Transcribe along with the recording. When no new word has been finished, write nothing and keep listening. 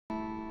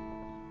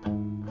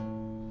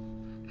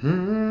Good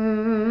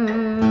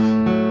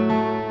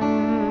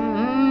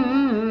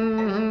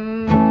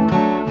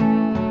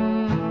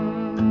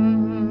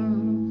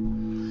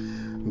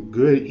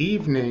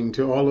evening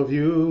to all of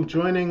you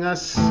joining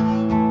us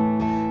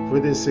for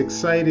this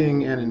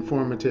exciting and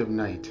informative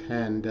night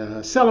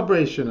and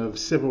celebration of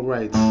civil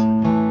rights.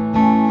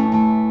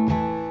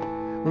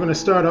 We're going to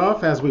start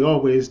off, as we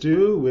always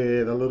do,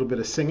 with a little bit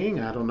of singing.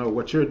 I don't know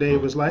what your day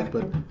was like,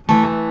 but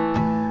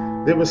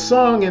there was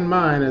song in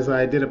mine as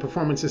I did a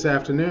performance this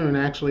afternoon,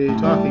 actually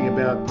talking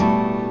about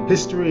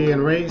history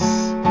and race.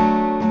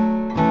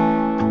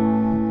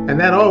 And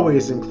that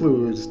always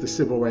includes the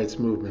civil rights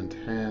movement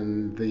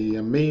and the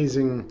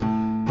amazing,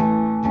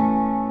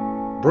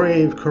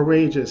 brave,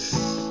 courageous,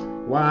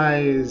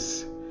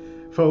 wise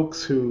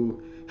folks who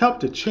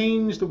helped to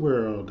change the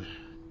world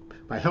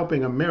by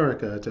helping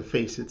America to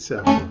face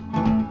itself.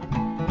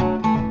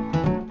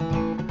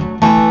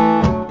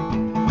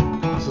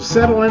 So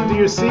settle into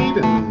your seat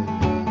and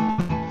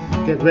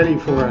get ready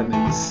for an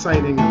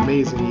exciting,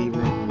 amazing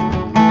evening.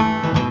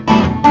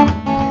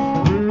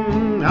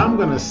 I'm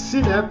gonna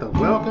sit at the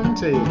welcome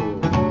table.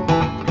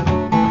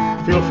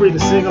 Feel free to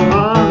sing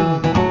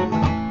along,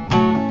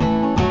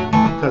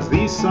 cause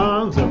these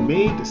songs are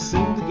made to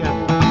sing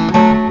together.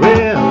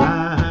 Well,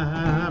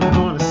 I'm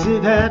gonna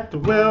sit at the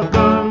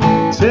welcome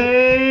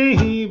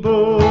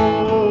table.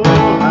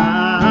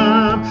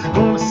 I'm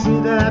gonna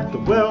sit at the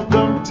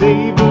welcome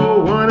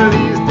table one of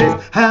these days.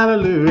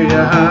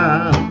 Hallelujah.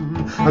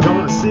 I'm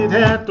gonna sit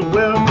at the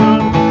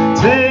welcome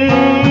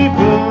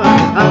table.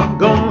 I'm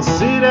gonna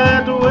sit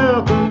at the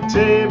welcome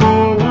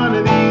table one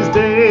of these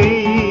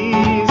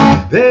days.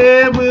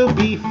 There will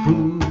be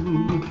food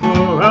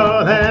for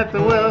all at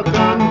the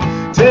welcome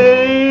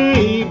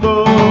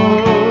table.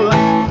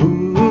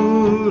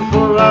 Food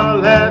for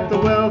all at the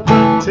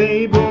welcome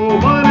table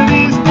one of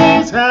these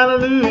days.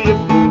 Hallelujah.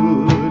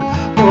 Food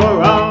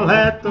for all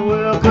at the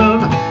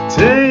welcome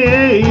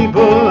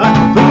table.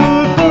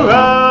 Food for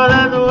all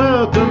at the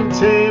welcome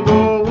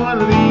table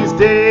one of these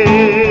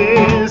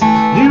days.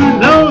 You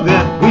know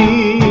that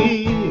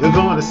we are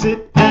gonna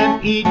sit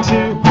and eat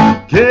together.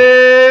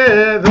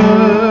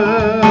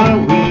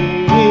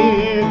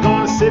 We're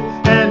gonna sit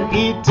and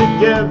eat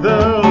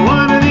together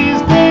one of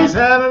these days.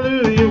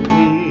 Hallelujah.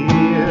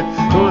 We're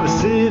gonna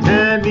sit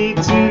and eat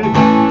together.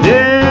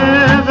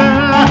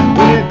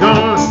 We're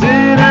gonna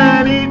sit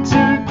and eat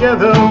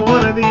together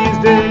one of these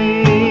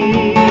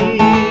days.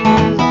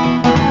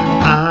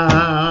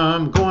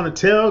 I'm gonna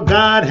tell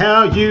God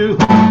how you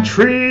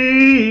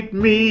treat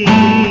me.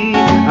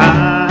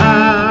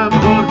 I'm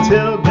gonna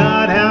tell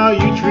God how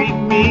you treat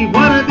me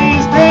one of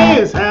these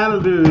days.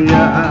 Hallelujah.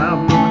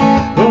 I'm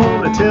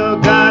gonna tell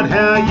God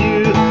how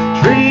you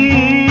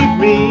treat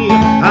me.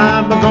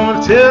 I'm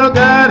gonna tell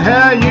God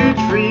how you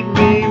treat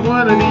me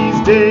one of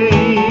these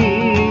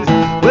days.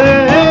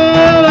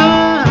 Well,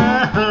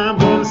 I'm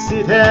gonna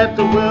sit at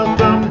the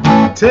welcome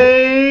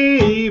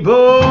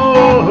table.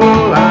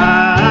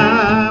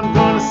 I'm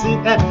gonna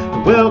sit at the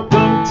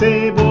welcome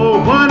table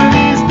one of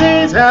these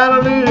days.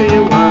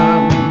 Hallelujah.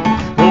 I'm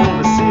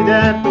gonna sit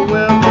at the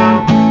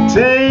welcome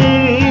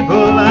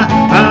table.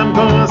 I'm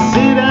gonna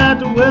sit at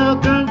the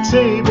welcome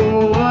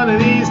table one of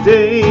these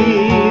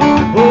days.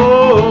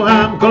 Oh,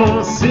 I'm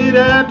gonna sit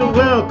at the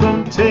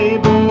welcome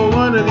table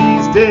one of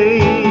these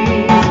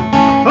days.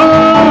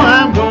 Oh,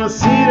 I'm gonna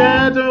sit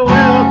at the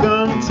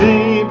welcome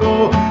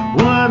table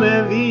one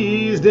of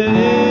these days.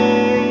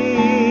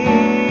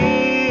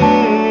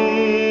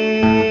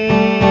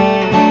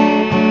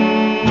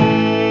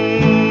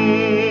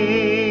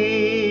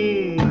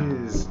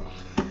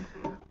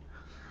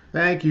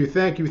 Thank you,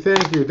 thank you,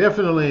 thank you.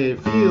 Definitely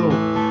feel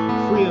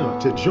free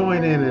to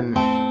join in and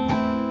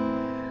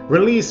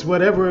release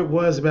whatever it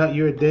was about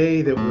your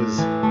day that was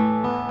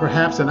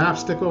perhaps an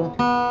obstacle.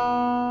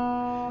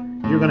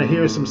 You're going to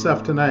hear some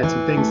stuff tonight,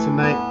 some things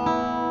tonight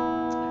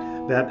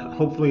that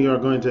hopefully are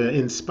going to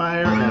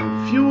inspire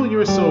and fuel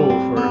your soul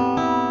for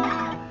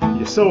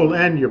your soul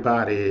and your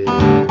body.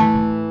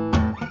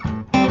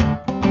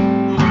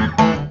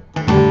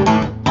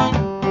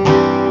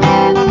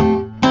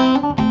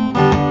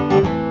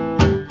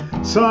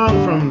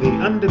 Song from the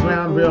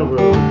Underground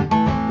Railroad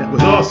that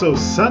was also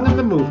sung in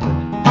the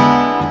movement.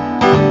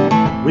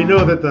 We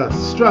know that the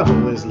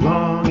struggle is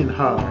long and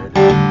hard.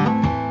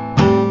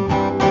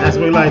 As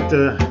we like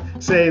to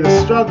say, the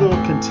struggle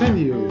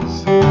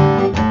continues.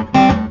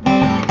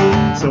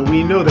 So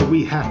we know that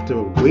we have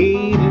to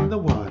wade in the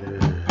water.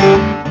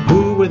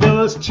 Who were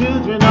those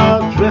children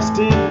all dressed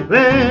in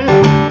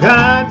red?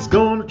 God's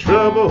gonna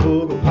trouble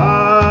the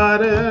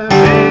water.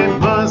 They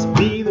must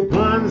be the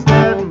ones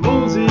that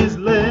Moses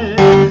led.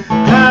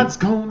 God's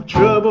gonna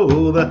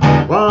trouble the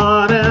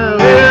water.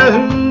 Well,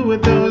 who were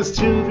those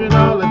children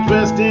all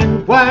dressed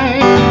in white?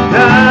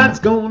 God's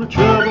gonna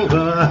trouble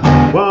the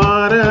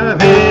water.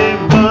 They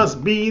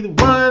must be the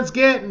ones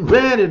getting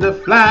ready to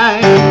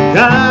fly.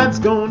 God's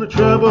gonna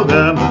trouble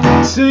them.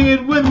 Sing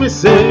it with me,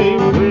 say,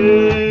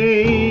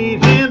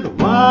 wade in the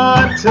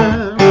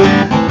water.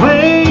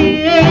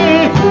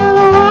 Wade in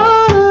the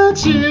water,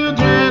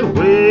 children,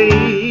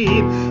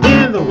 wade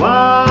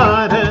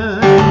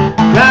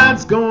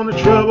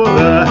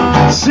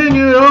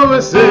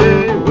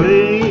say,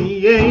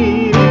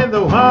 wade in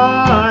the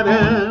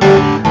water,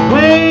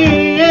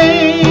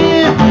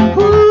 wade,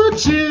 ooh,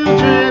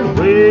 children,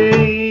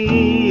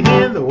 wade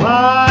in the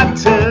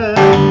water.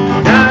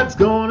 God's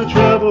gonna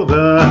trouble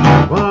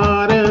the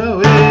water.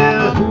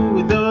 Well, who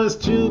are those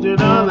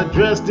children all are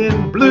dressed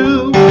in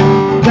blue?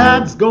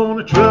 God's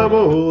gonna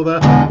trouble the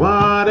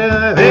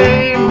water.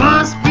 They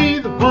must be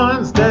the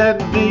ones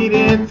that made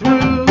it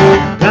through.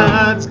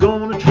 God's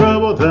gonna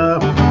trouble the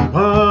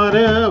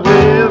water.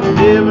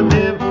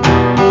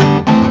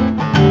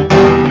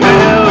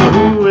 Well,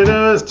 who are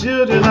those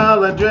children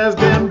all are dressed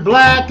in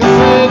black? I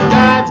say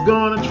God's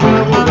gonna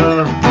trouble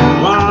the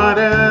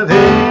water.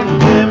 They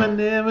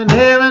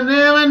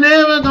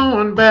never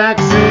going back.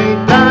 Say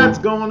God's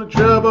gonna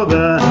trouble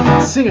the.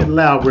 Sing it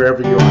loud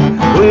wherever you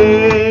are.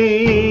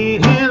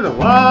 Wade in the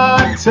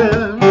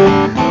water,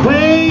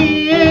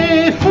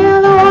 wade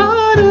in the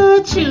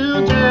water,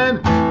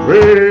 children,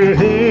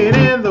 wade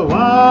in the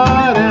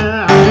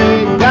water. I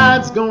say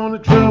God's gonna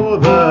trouble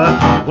the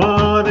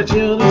water.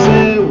 Children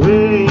say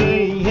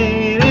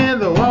wade in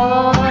the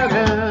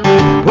water,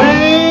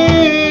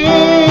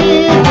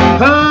 wade,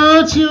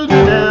 oh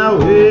children now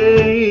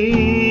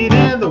wade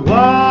in the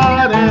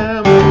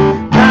water.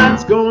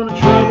 God's gonna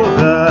trouble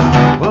the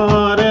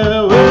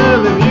water.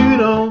 Well, if you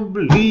don't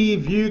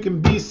believe you can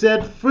be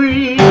set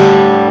free,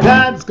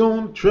 God's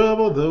gonna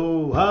trouble the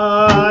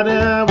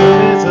water.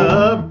 Well, it's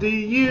up to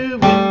you,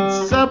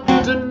 it's up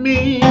to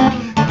me.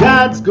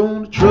 God's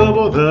gonna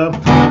trouble the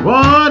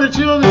water.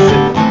 Children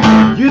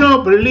say, you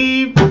don't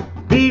believe,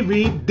 be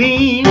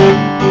redeemed.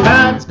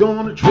 God's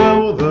gonna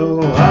trouble the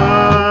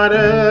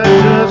water.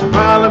 Just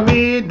follow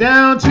me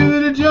down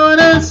to the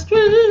Jordan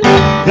Street.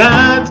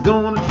 God's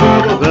gonna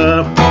trouble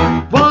the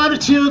water.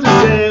 Children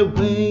say,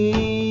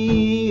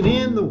 wade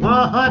in the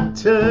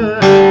water,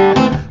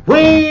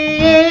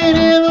 wade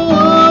in the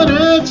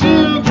water,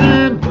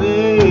 children,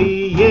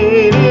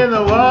 wade in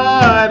the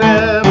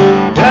water.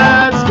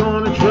 God's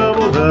gonna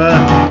trouble the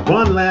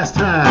one last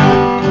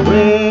time.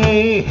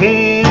 Wade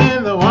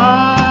in the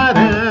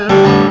water,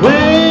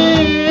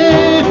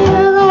 wade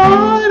in the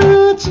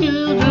water,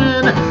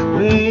 children,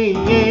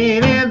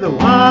 wade in the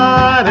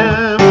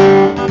water.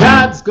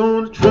 God's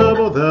gonna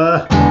trouble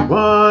the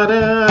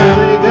water.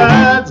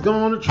 God's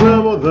gonna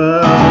trouble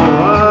the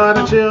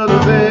water.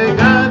 Children say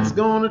God's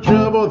gonna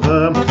trouble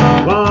the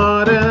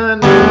water.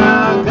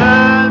 Now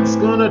God's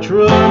gonna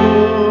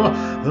trouble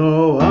the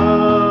water.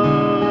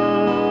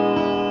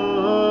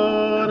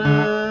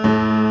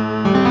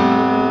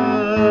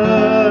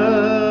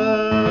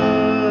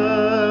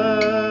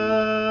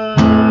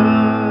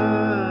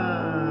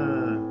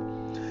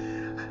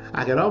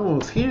 I can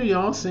almost hear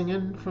y'all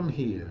singing from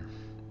here.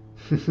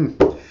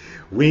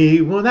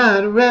 We will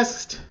not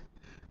rest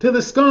till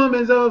the storm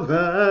is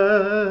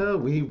over.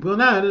 We will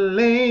not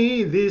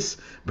lay this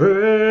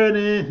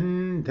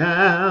burden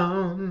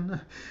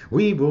down.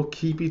 We will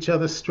keep each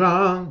other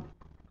strong.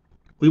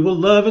 We will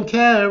love and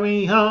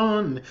carry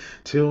on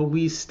till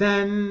we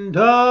stand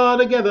all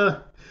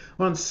together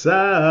on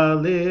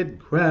solid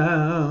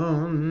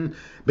ground.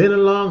 Been a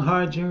long,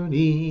 hard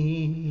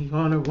journey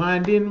on a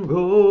winding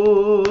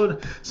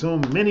road. So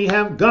many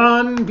have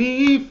gone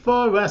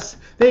before us.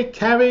 They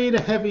carried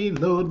a heavy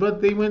load,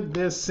 but they went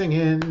there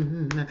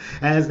singing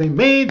as they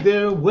made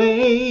their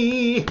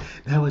way.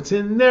 Now it's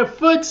in their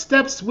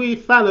footsteps we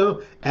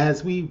follow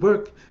as we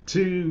work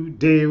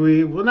today.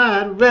 We will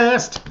not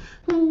rest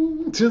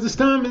till the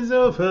storm is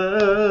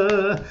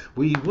over.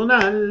 We will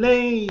not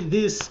lay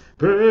this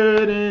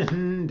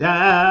burden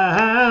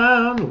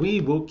down.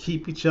 We will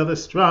keep each other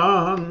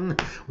strong.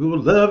 We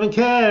will love and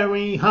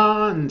carry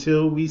on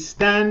till we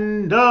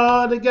stand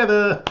all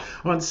together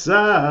on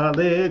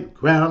solid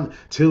ground.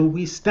 Till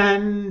we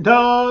stand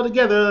all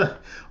together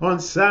on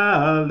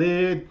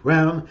solid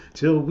ground.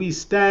 Till we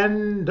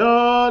stand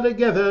all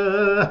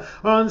together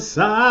on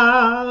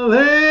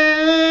solid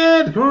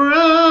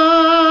ground.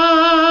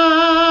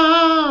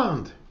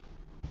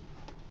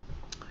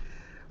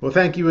 Well,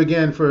 thank you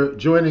again for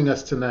joining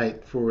us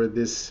tonight for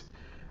this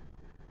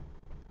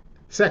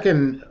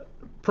second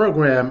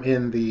program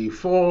in the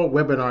fall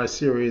webinar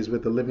series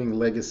with the Living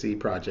Legacy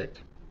Project.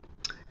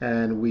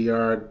 And we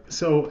are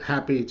so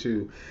happy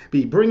to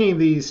be bringing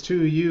these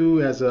to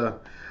you as a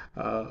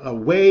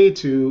way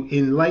to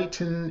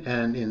enlighten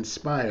and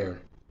inspire.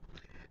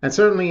 And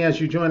certainly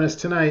as you join us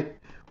tonight,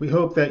 we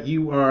hope that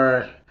you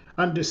are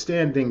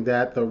understanding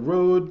that the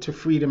road to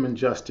freedom and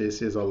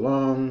justice is a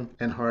long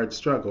and hard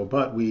struggle,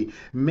 but we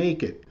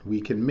make it. We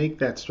can make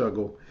that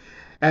struggle,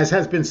 as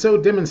has been so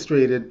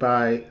demonstrated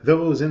by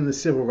those in the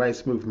civil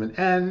rights movement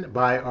and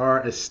by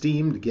our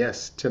esteemed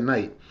guests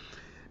tonight,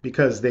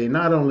 because they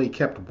not only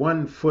kept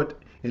one foot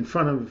in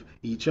front of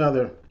each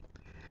other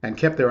and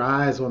kept their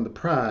eyes on the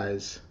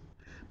prize,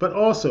 but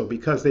also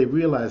because they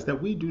realized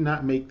that we do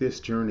not make this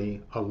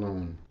journey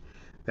alone.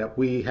 That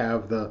we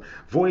have the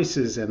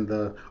voices and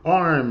the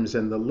arms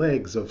and the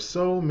legs of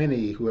so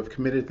many who have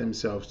committed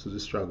themselves to the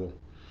struggle.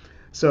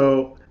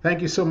 So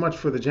thank you so much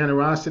for the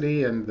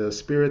generosity and the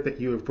spirit that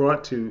you have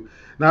brought to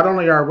not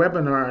only our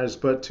webinars,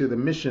 but to the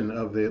mission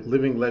of the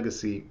Living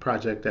Legacy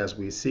Project as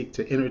we seek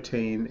to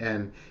entertain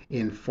and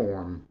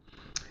inform.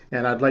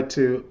 And I'd like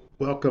to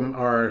welcome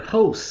our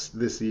host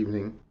this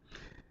evening,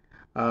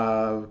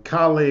 a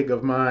colleague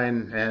of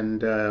mine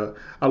and a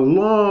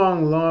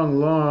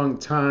long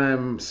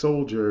time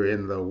soldier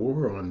in the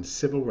war on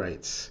civil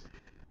rights,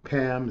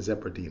 Pam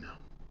Zeppardino.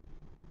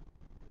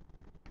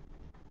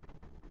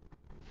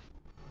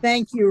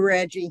 Thank you,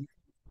 Reggie.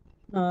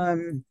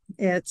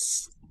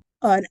 It's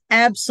an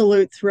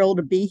absolute thrill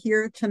to be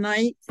here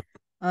tonight.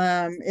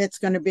 It's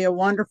going to be a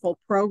wonderful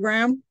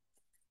program.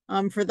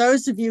 For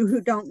those of you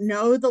who don't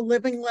know the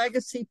Living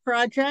Legacy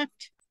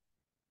Project,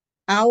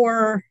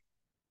 our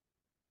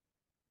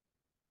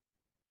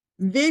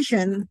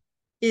vision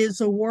is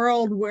a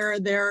world where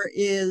there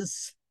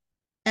is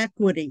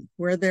equity,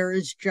 where there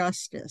is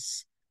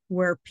justice,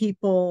 where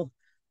people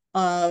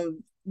of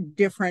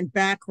different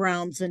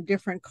backgrounds and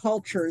different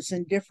cultures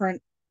and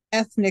different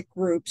ethnic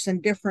groups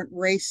and different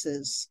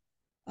races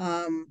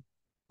um,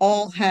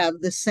 all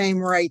have the same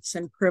rights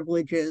and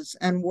privileges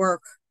and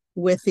work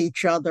with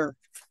each other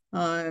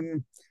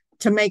um,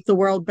 to make the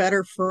world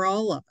better for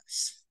all of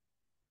us.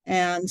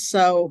 And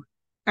so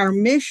our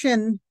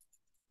mission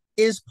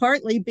is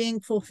partly being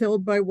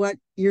fulfilled by what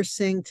you're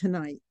seeing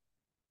tonight.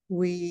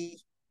 We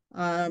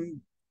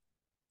um,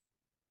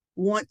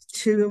 want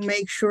to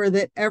make sure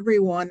that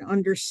everyone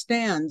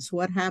understands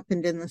what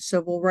happened in the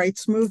civil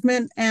rights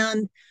movement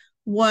and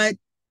what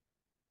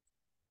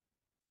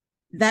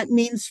that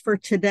means for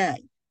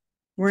today.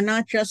 We're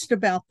not just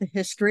about the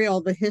history,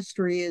 although the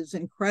history is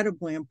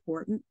incredibly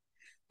important,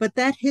 but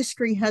that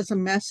history has a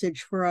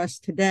message for us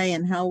today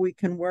and how we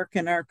can work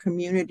in our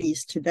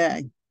communities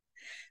today.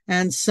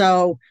 And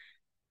so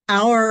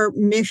our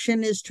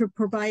mission is to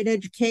provide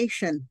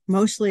education,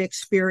 mostly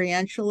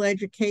experiential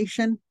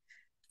education,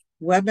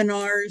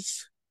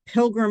 webinars,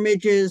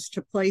 pilgrimages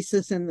to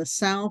places in the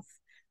South,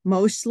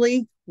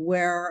 mostly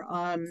where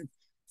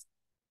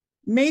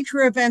major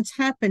events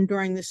happened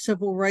during the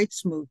civil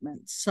rights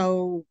movement.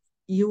 So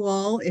you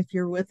all, if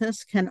you're with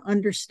us, can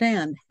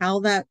understand how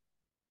that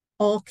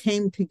all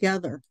came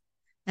together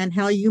and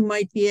how you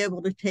might be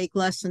able to take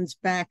lessons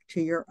back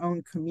to your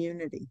own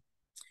community.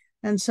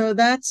 And so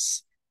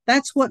that's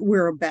what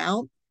we're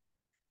about.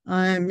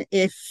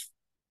 If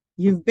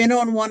you've been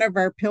on one of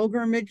our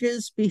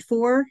pilgrimages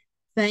before,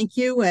 thank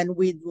you, and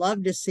we'd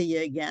love to see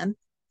you again,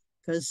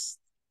 because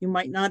you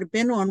might not have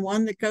been on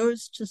one that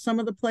goes to some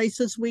of the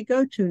places we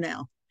go to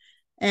now.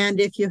 And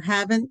if you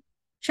haven't,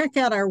 check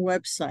out our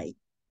website,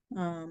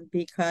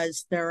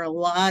 because there are a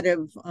lot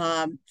of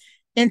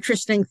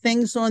interesting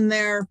things on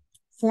there,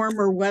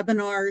 former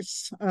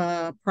webinars,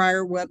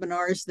 prior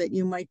webinars that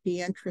you might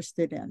be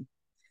interested in.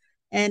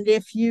 And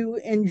if you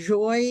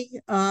enjoy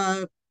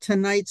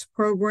tonight's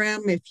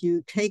program, if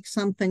you take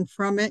something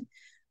from it,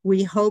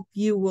 we hope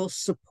you will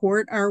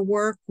support our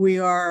work. We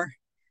are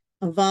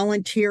a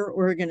volunteer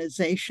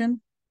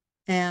organization,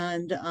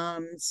 and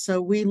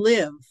so we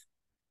live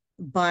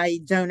by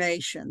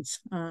donations.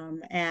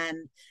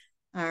 And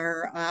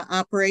our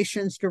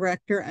operations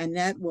director,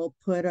 Annette, will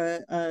put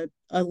a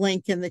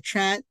link in the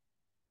chat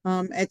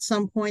at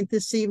some point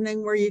this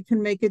evening where you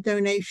can make a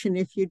donation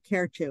if you'd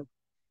care to.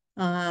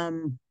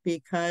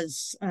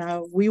 Because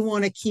we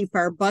want to keep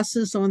our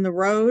buses on the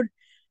road,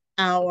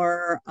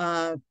 our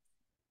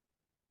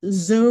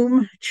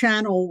Zoom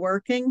channel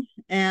working,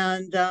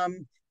 and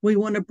we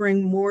want to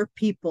bring more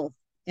people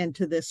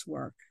into this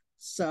work.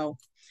 So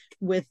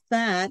with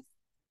that,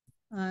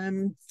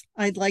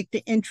 I'd like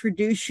to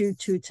introduce you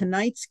to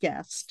tonight's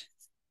guest,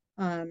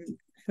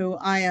 who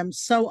I am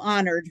so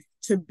honored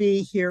to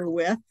be here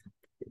with,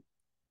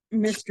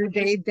 Mr.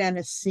 Dave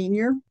Dennis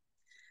Sr.,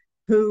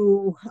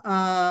 who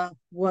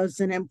was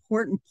an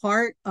important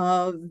part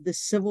of the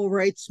civil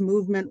rights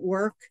movement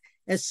work,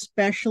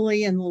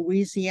 especially in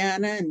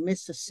Louisiana and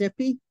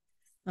Mississippi.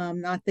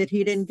 Not that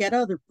he didn't get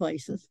other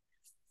places,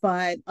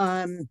 but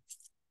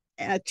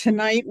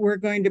tonight we're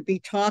going to be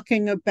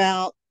talking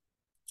about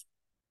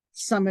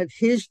some of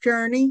his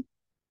journey,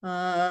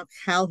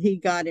 how he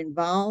got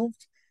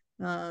involved,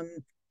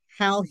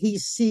 how he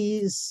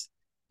sees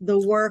the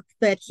work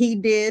that he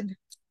did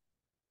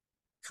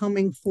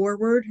coming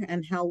forward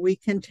and how we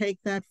can take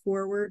that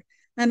forward.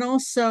 And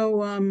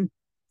also,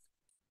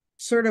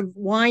 sort of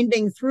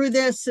winding through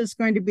this is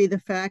going to be the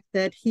fact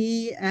that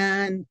he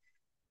and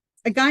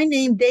a guy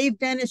named Dave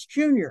Dennis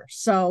Jr.,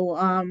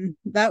 so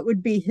that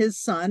would be his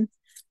son.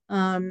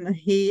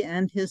 He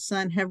and his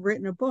son have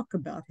written a book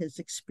about his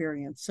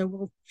experience. So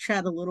we'll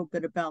chat a little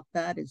bit about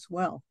that as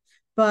well.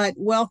 But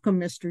welcome,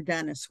 Mr.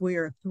 Dennis. We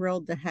are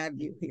thrilled to have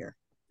you here.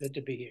 Good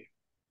to be here.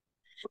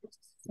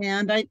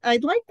 And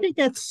I'd like to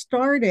get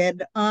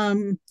started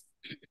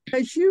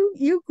because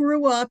you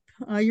grew up,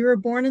 you were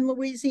born in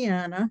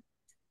Louisiana.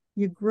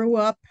 You grew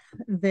up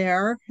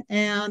there,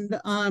 and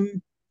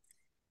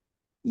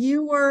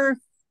you were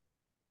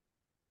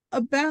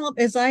about,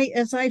 as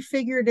I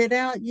figured it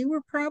out, you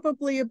were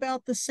probably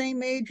about the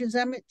same age as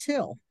Emmett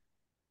Till.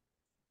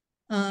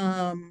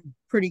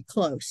 pretty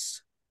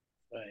close.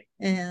 Right.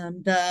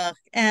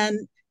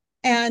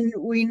 And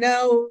we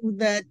know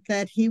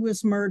that he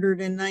was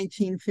murdered in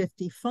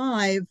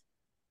 1955,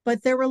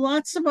 but there were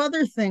lots of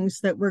other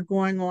things that were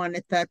going on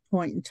at that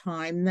point in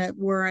time that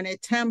were an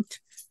attempt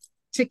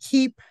to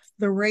keep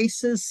the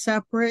races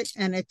separate,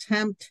 an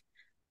attempt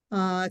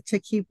to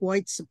keep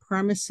white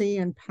supremacy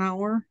in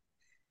power.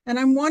 And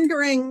I'm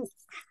wondering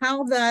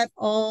how that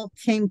all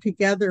came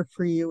together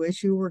for you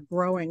as you were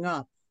growing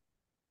up.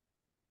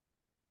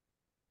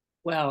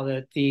 Well,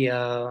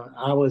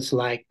 I was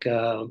like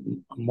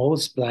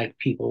most Black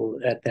people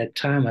at that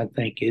time, I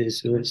think,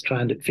 was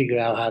trying to figure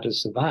out how to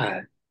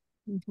survive.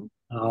 Mm-hmm.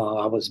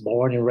 I was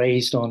born and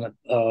raised on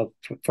the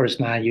first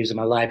 9 years of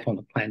my life on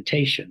a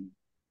plantation.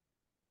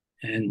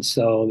 And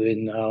so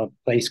in a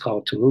place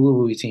called Tallulah,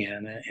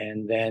 Louisiana,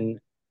 and then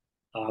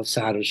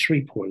outside of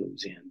Shreveport,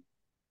 Louisiana.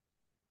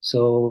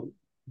 So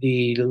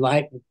the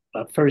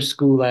first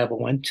school I ever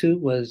went to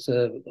was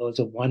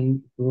a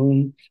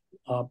one-room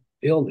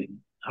building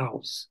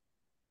house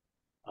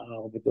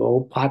with the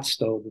old pot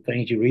stove, the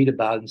things you read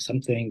about, and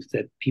some things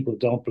that people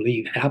don't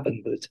believe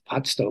happened, but it's a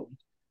pot stove.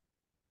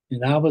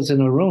 And I was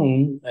in a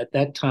room at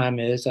that time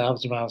I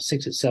was around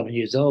 6 or 7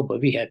 years old,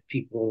 but we had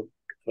people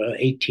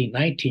 18,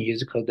 19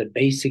 years because the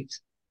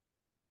basics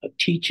of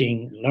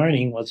teaching,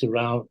 learning was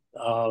around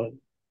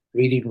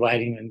reading,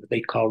 writing, and what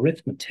they call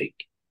arithmetic.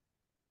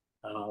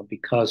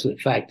 Because the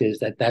fact is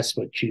that that's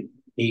what you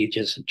need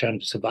just in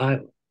terms of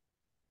survival.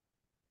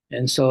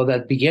 And so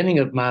that beginning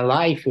of my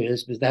life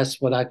that's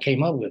what I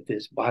came up with,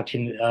 is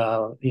watching,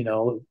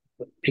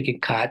 picking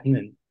cotton,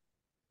 and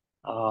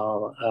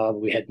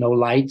we had no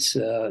lights. I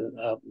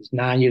was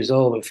 9 years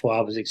old before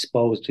I was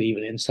exposed to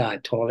even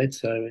inside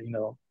toilets,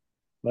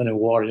 running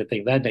water and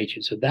things of that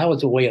nature. So that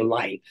was a way of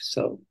life.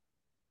 So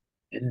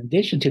in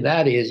addition to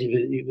that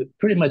you were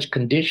pretty much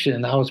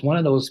conditioned. I was one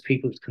of those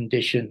people who's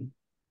conditioned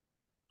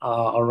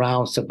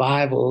around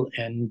survival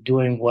and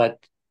doing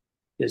what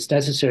is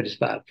necessary to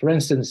survive. For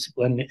instance,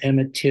 when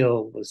Emmett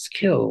Till was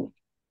killed,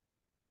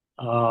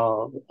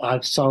 I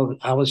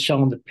was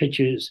shown the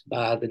pictures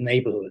by the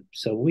neighborhood.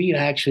 So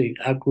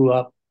I grew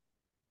up,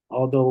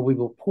 although we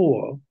were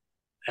poor,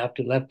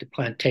 after left the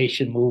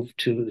plantation, moved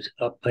to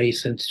a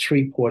place in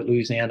Shreveport,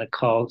 Louisiana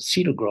called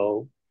Cedar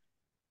Grove.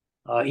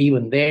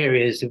 Even there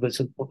it was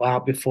a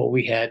while before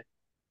we had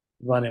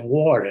running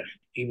water,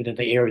 even in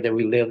the area that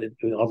we lived in.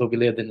 Although we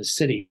lived in the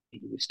city,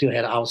 we still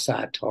had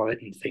outside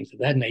toilet and things of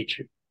that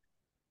nature.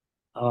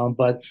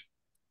 But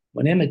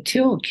when Emmett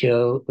Till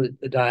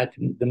died,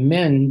 the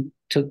men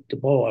took the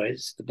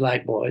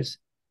Black boys,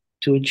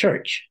 to a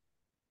church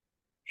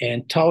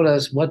and taught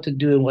us what to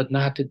do and what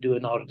not to do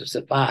in order to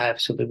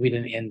survive, so that we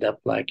didn't end up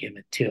like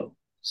Emmett Till.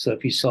 So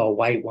if you saw a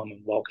white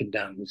woman walking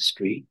down the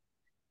street,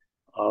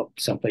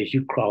 someplace,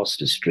 you crossed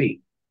the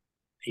street.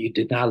 You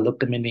did not look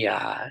them in the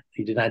eye.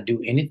 You did not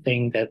do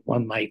anything that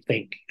one might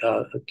think,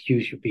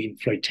 accuse you of being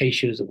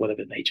flirtatious or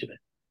whatever nature.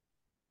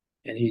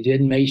 And you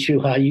didn't make sure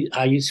how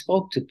you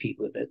spoke to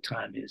people at that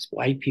time is.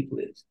 White people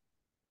is.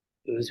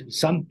 It was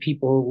some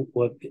people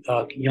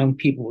young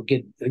people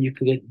you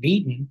could get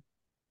beaten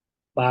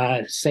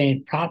by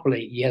saying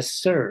properly yes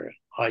sir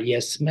or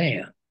yes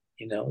ma'am.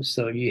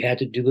 So you had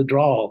to do the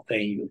drawl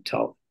thing you were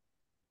taught.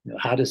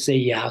 How to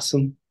say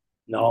yasum,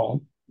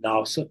 no,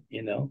 sir.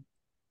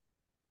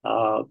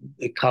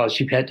 Because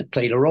you had to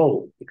play the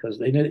role,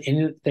 because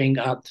anything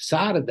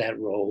outside of that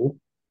role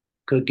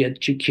could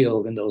get you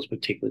killed in those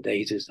particular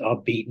days,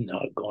 or beaten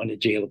or going to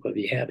jail, or whatever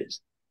you have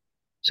is.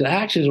 So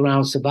actions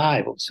around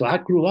survival. So I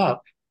grew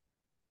up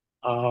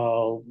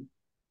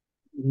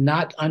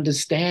not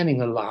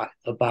understanding a lot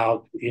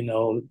about,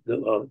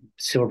 the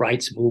civil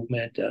rights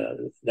movement,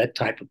 that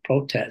type of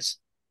protest.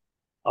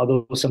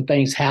 Although some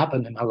things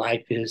happened in my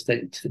life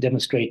to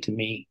demonstrate to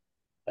me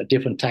a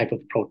different type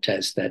of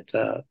protest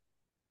that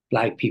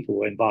Black people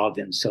were involved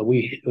in. So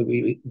we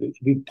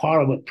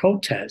part of a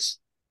protest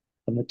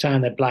from the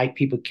time that Black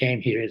people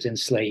came here as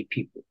enslaved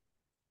people,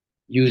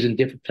 using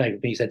different type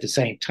of things at the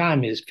same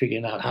time is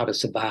figuring out how to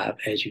survive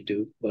as you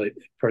do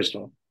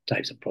personal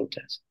types of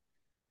protests.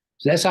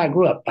 So that's how I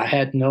grew up. I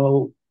had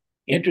no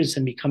interest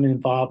in becoming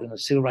involved in the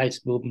civil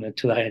rights movement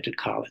until I entered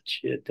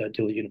college at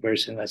Dillard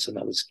University, and that's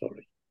another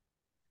story.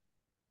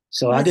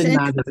 So I did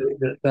not.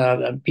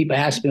 People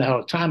ask me all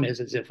the time, as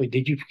if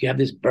did you have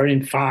this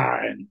burning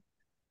fire and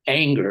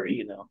anger?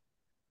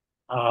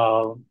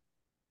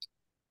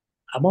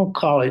 I won't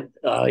call it.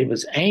 It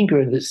was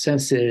anger in the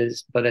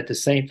senses, but at the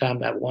same time,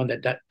 that one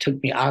that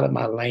took me out of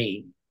my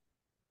lane.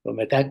 From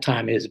at that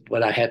time is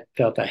what I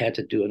felt I had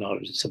to do in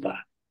order to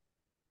survive.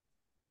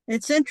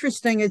 It's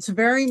interesting. It's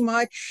very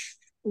much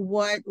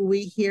what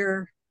we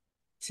hear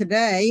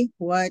today,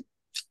 what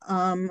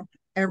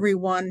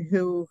everyone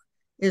who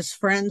is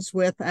friends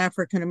with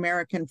African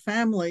American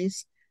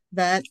families,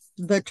 that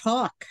the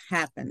talk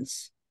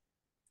happens.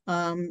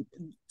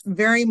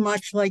 Very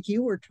much like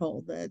you were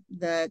told,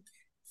 that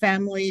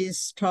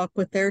families talk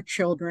with their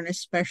children,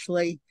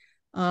 especially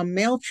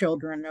male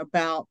children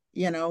about,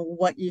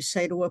 what you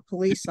say to a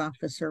police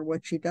officer,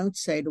 what you don't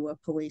say to a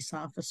police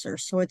officer.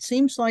 So it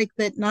seems like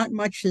that not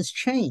much has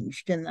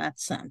changed in that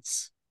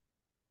sense.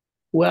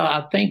 Well,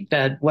 I think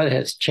that what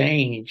has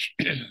changed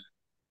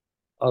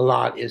a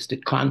lot is the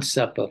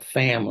concept of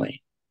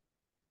family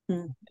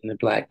Hmm. in the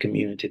Black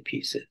community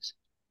pieces.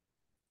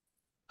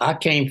 I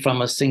came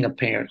from a single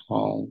parent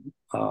home.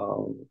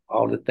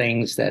 All the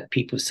things that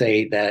people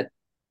say that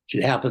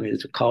should happen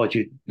is to cause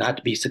you not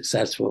to be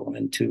successful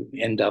and to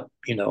end up,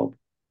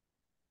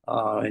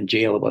 in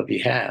jail or whatever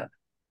you have.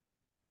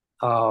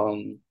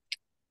 Um,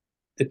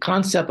 the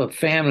concept of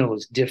family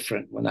was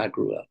different when I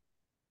grew up.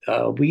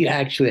 We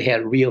actually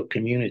had real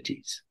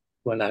communities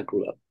when I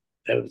grew up.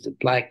 There was the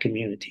Black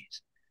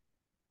communities.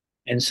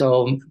 And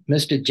so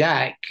Mr.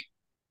 Jack,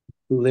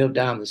 who lived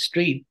down the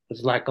street,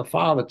 was like a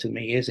father to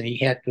me, and he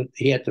had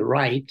the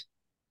right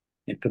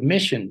and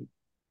permission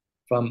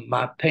from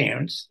my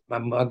parents, my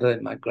mother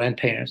and my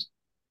grandparents,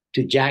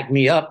 to jack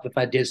me up if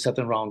I did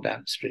something wrong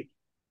down the street.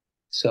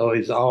 So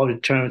it's all in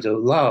terms of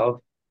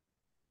love,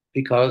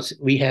 because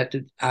we had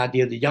the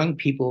idea the young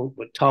people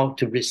were taught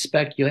to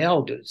respect your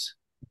elders.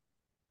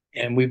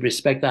 And we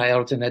respect our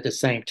elders, and at the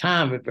same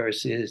time,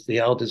 reverse is the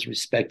elders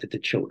respected the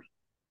children.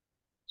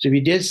 So if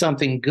you did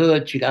something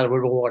good, you got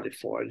rewarded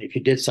for it. And if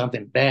you did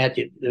something bad,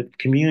 the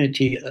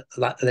community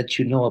let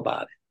you know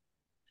about it.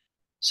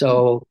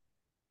 So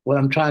what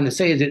I'm trying to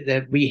say is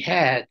that we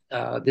had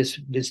this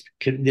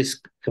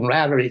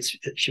camaraderie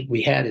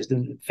we had, is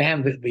the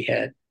family that we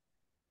had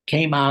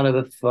came out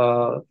of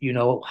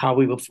how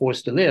we were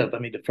forced to live. I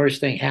mean, the first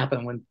thing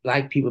happened when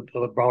Black people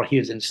were brought here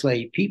as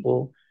enslaved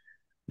people.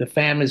 The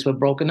families were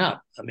broken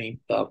up. I mean,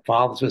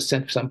 fathers were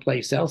sent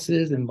someplace else,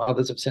 and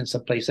mothers were sent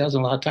someplace else.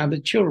 And a lot of times the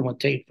children were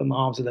taken from the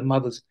arms of their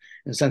mothers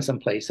and sent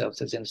someplace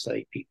else as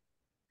enslaved people.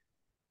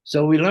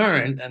 So we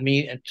learned,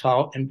 and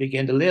taught and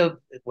began to live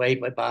that way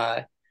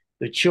by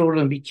the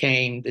children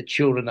became the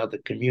children of the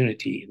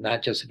community,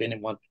 not just of any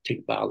one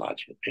particular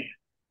biological parent.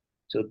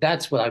 So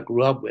that's what I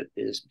grew up with,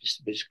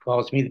 which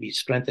caused me to be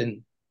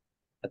strengthened,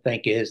 I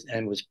think,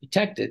 and was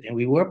protected. And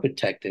we were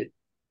protected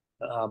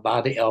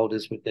by the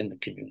elders within the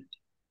community.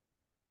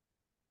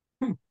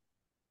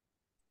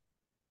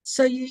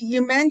 So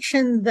you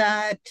mentioned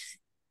that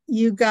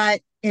you got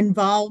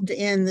involved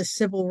in the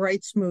civil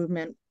rights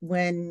movement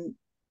when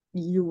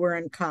you were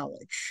in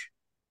college.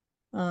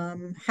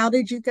 How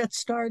did you get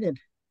started?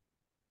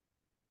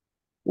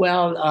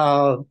 Well,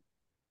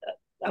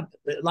 a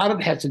lot of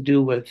it has to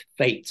do with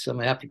fate. So I'm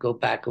going to have to go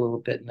back a little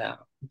bit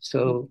now.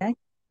 So Okay.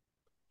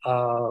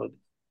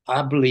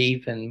 I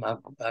believe, and my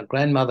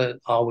grandmother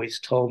always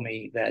told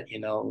me that,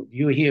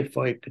 you're here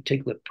for a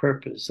particular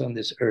purpose on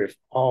this earth.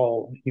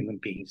 All human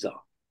beings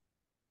are.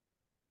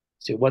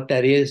 So what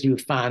that is, you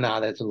find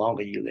out as the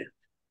longer you live.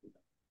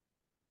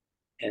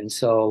 And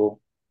so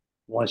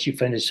once you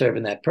finish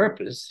serving that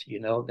purpose,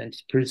 then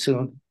pretty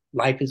soon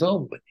life is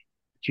over with.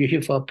 You're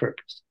here for a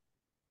purpose.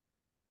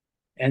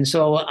 And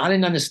so I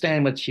didn't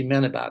understand what she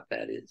meant about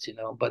that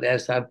but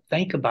as I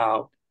think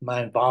about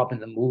my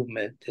involvement in the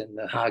movement and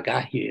how I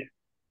got here,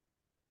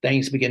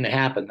 things begin to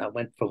happen. I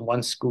went from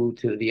one school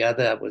to the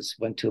other. I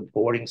went to a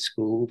boarding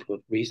school for a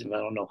reason I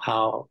don't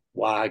know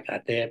why I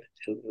got there, but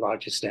to a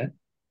large extent,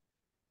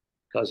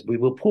 because we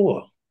were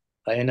poor.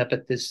 I ended up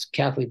at this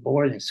Catholic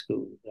boarding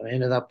school. I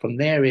ended up from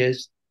there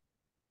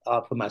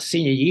for my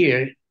senior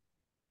year,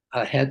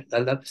 I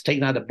was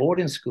taken out of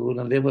boarding school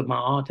and lived with my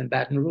aunt in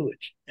Baton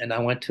Rouge. And I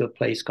went to a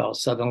place called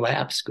Southern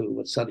Lab School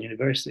at Southern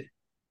University.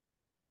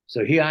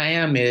 So here I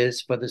am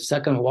for the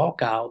second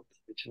walkout,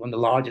 which is one of the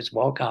largest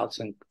walkouts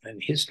in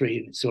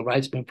history in civil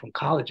rights movement from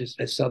colleges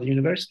at Southern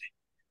University.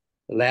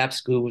 The lab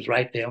school was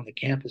right there on the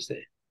campus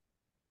there.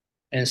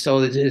 And so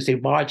as they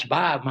marched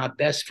by, my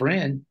best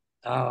friend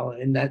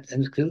in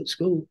the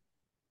school,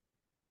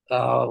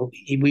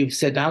 we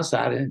sat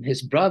outside, and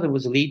his brother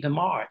was leading the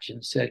march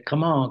and said,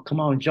 come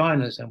on,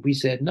 join us. And we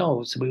said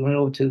no. So we went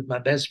over to my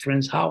best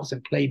friend's house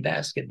and played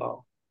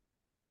basketball.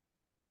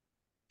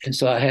 And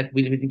so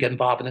we didn't get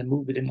involved in the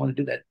movement. We didn't want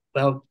to do that.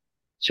 Well,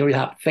 show you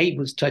how fate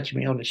was touching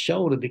me on the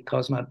shoulder,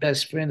 because my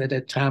best friend at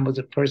that time was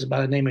a person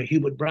by the name of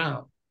Hubert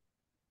Brown,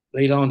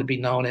 later on to be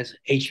known as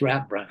H.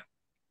 Rap Brown.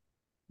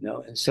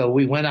 And so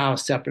we went our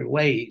separate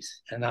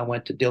ways, and I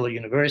went to Dillard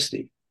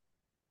University.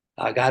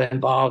 I got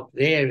involved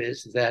there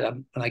is that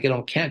when I got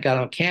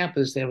on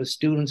campus, there were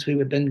students who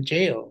had been in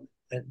jail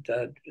at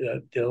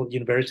Dillard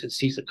University,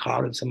 Cecil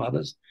Carter and some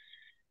others.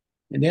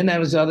 And then there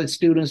was other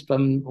students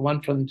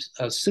one from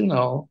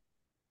Suno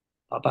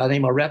by the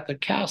name of Repta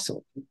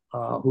Castle,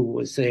 who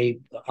was a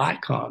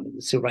icon of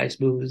the civil rights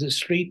movement. There's a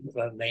street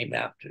named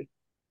after.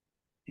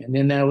 And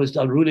then there was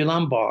Rudy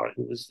Lombard,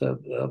 who was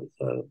the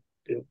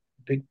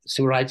big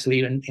civil rights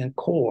leader in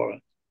CORE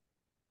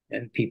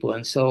and people,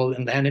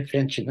 and Lanny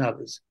Finch and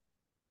others.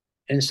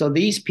 And so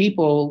these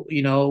people,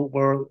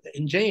 were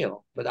in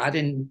jail, but I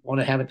didn't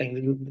want to have anything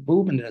to do with the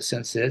movement in a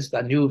sense.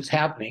 I knew it was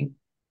happening,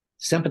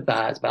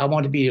 sympathize, but I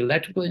wanted to be an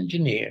electrical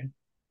engineer,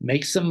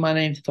 make some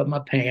money for my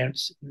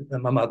parents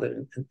and my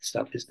mother and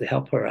stuff, just to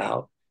help her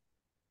out.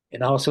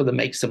 and also to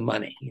make some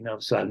money,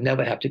 so I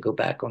never have to go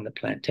back on the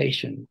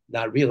plantation,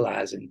 not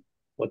realizing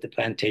what the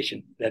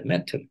plantation that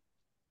meant to me.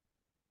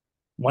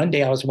 One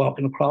day I was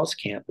walking across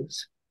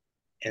campus,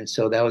 and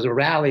so there was a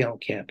rally on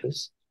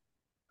campus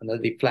under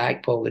the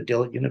flagpole at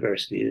Dillard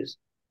University is,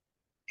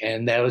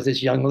 and there was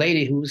this young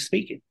lady who was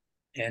speaking.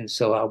 And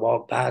so I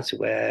walked by and said,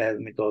 well,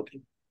 let me go.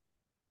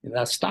 And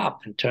I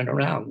stopped and turned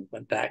around and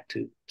went back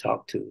to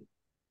talk to,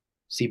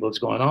 see what's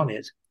going on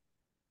is.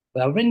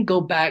 But I didn't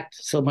go back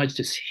so much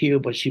to hear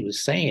what she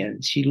was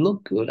saying. She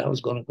looked good. I was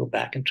going to go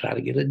back and try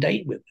to get a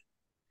date with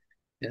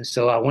her. And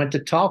so I went to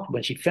talk.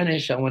 When she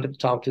finished, I went to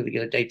talk to her to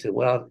get a date.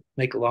 Well,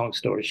 make a long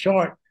story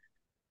short,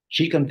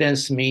 she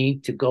convinced me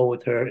to go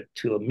with her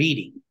to a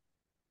meeting,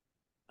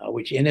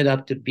 which ended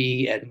up to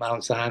be at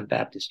Mount Zion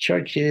Baptist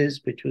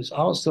Churches, which was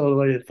also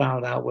what I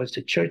found out was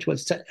the church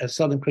was a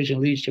Southern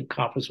Christian Leadership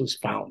Conference was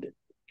founded,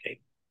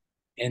 okay,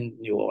 in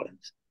New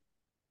Orleans.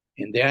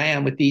 And there I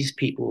am with these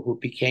people who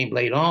became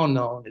later on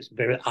known as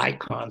very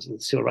icons of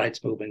the civil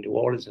rights movement in New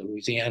Orleans and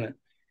Louisiana,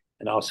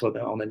 and also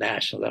on the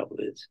national level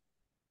is.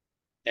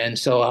 And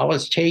so I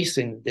was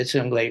chasing this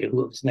young lady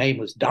whose name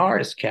was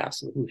Doris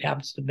Castle, who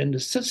happens to have been the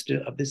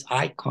sister of this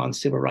icon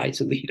civil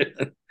rights leader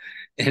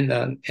in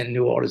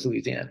New Orleans,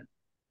 Louisiana.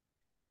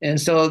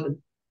 And so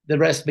the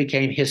rest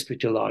became history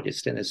to a large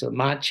extent. And so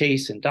my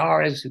chase and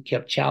Doris, who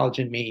kept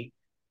challenging me,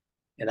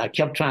 and I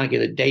kept trying to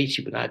get a date.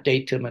 She would not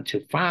date to him until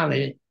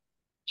finally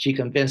she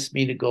convinced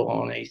me to go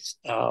on a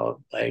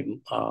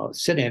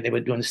sit-in. They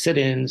were doing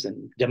sit-ins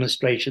and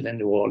demonstrations in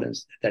New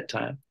Orleans at that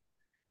time.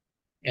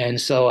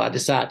 And so I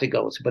decided to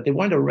go. But they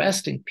weren't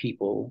arresting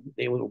people.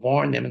 They would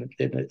warn them. And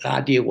the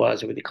idea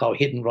was what they call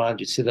hit and run.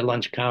 You sit at the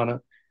lunch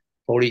counter,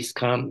 police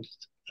comes,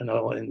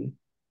 and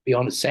be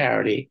on a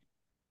Saturday.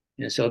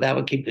 And so that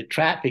would keep the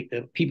traffic,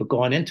 the people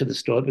going into the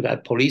store. We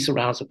got police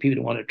around, so people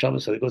didn't want to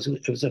trouble. So it was an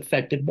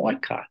effective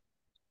boycott.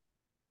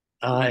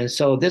 And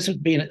so this was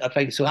being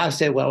affected. So I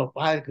said, well,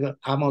 I'm going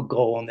to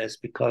go on this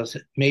because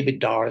maybe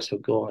Doris will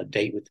go on a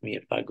date with me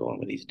if I go on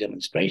with these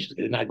demonstrations.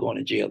 They're not going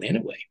to jail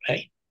anyway,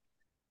 right?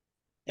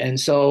 And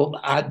so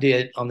I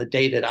did on the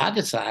day that I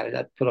decided,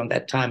 I put on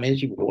that time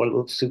energy, wore a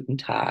little suit and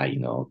tie,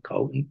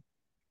 coat,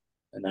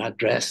 and I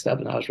dressed up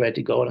and I was ready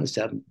to go and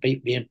stuff,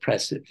 be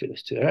impressive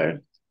to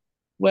her.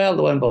 Well,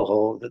 lo and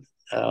behold,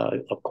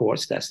 of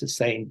course, that's the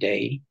same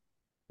day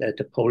that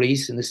the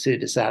police in the city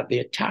decided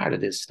they're tired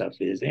of this stuff.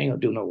 They ain't gonna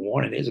do no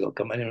warning. They're just gonna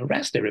come in and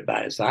arrest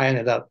everybody. So I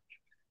ended up,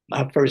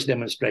 my first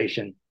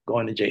demonstration,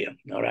 going to jail.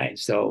 All right.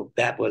 So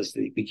that was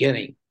the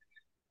beginning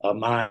of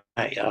my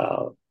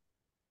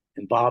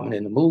involvement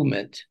in the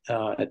movement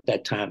at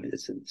that time.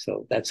 And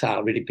so that's how I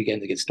really began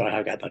to get started.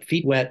 I got my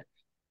feet wet.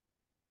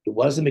 It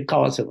wasn't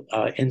because of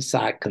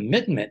inside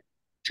commitment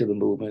to the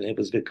movement. It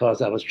was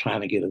because I was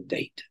trying to get a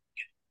date,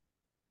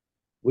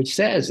 which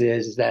says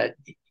is that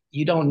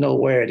you don't know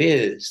where it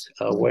is,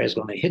 where it's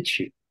going to hit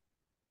you,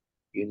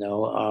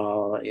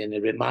 and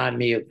it reminded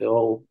me of the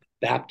old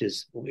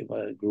Baptist when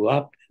I grew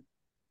up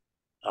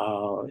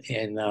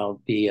in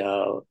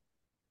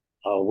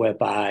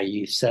whereby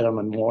you sat on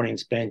the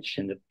morning's bench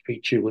and the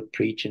preacher would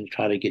preach and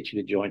try to get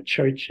you to join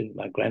church. And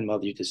my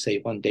grandmother used to say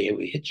one day it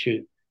would hit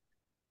you.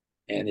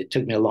 And it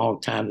took me a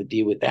long time to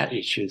deal with that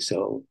issue.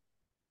 So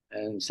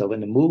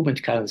when the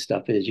movement kind of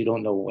stuff is, you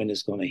don't know when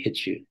it's going to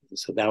hit you. And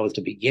so that was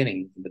the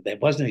beginning, but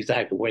that wasn't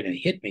exactly when it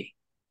hit me,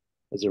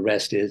 as the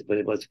rest is, but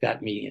it was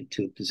got me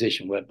into a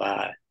position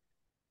whereby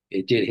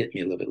it did hit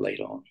me a little bit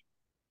later on.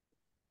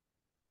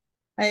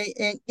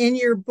 In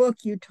your book,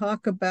 you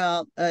talk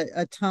about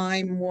a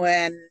time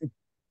when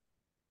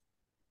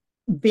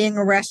being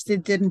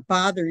arrested didn't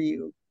bother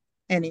you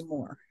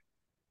anymore,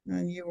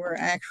 and you were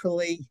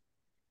actually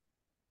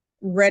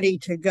ready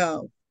to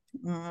go.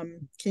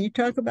 Can you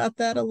talk about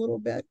that a little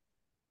bit?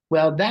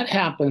 Well, that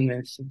happened.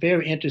 It's a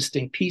very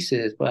interesting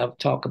pieces, but I'll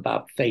talk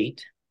about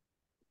fate.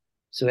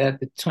 So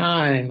at the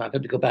time, I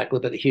have to go back a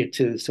little bit here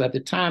too. So at the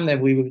time that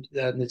we were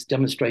this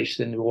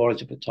demonstration in New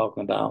Orleans, we're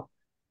talking about,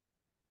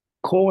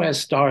 CORE has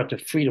started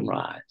the Freedom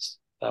Rise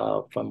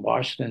from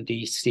Washington,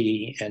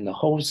 D.C., and the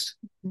host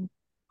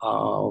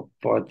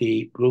for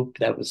the group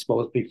that was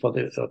supposed to be for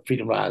the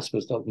Freedom Rise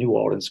was the New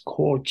Orleans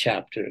CORE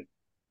chapter.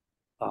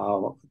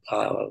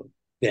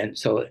 Then,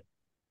 so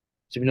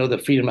we know the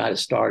Freedom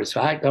Rise started. So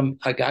I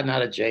gotten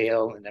out of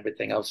jail and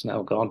everything else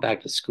now, going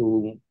back to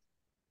school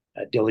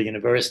at Dillard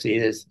University,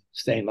 is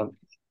saying I'm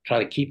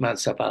trying to keep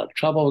myself out of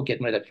trouble,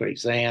 getting ready for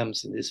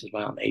exams. And this is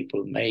around May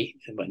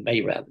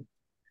rather, it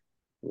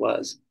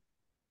was.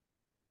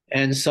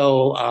 And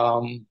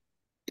so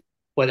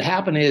what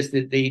happened is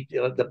that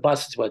the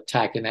buses were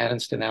attacked in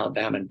Anniston,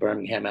 Alabama, and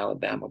Birmingham,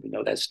 Alabama. We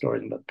know that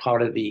story, but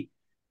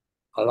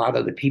a lot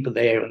of the people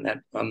there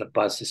on the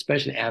bus,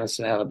 especially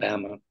Anniston,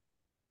 Alabama,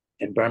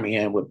 and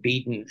Birmingham, were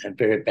beaten and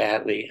very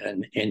badly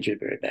and injured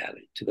very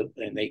badly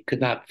and they could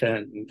not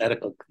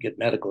get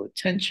medical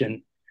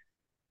attention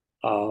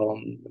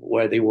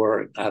where they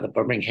were, either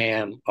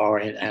Birmingham or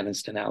in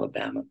Anniston,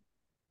 Alabama.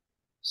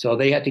 So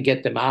they had to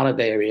get them out of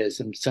the areas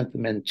and sent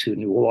them into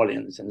New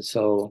Orleans. And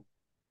so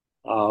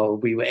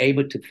we were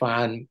able to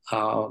find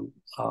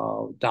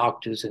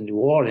doctors in New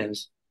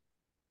Orleans.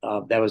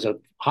 There was a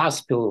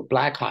hospital, a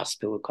black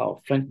hospital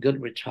called Flint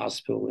Goodrich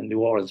Hospital in New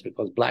Orleans,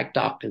 because black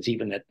doctors,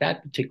 even at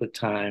that particular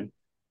time,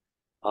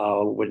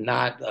 were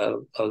not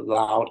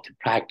allowed to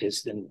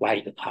practice in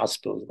white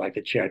hospitals like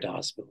the charity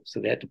hospital. So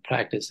they had to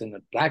practice in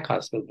the black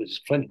hospital, which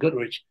is Flint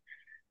Goodrich,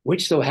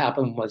 which so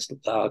happened was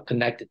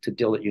connected to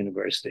Dillard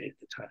University at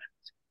the time.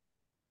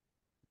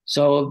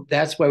 So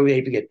that's where we were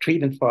able to get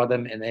treatment for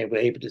them, and they were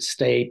able to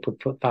stay,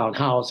 found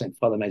housing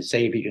for them at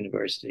Xavier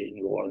University in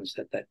New Orleans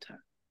at that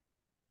time.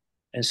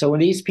 And so when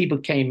these people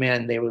came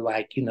in, they were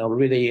like, you know,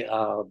 really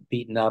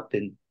beaten up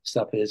and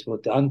stuff. Is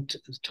what the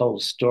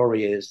untold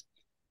story is.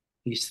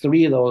 These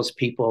three of those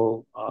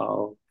people,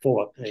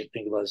 four, I think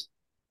it was,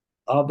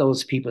 of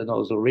those people in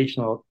those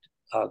original,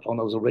 on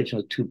those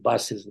original two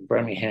buses in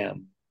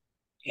Birmingham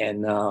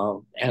and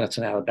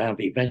Anniston, Alabama,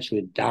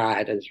 eventually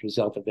died as a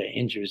result of their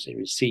injuries they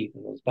received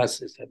in those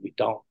buses that we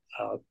don't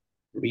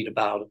read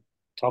about and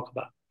talk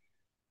about.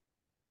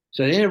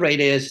 So at any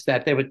rate is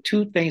that there were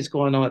two things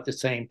going on at the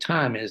same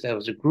time. Is there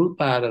was a group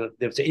there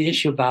was an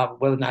issue about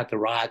whether or not the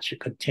ride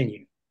should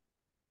continue.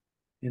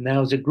 And there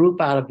was a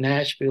group out of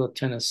Nashville,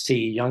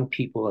 Tennessee, young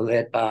people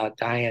led by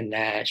Diane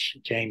Nash,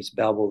 James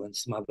Bevel, and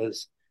some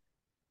others.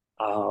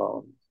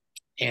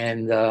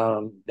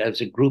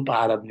 There's a group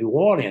out of New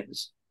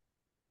Orleans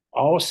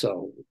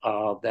also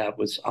that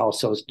was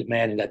also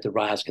demanding that the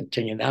rise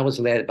continue. And that was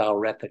led by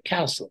Aretha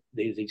Castle,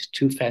 these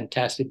two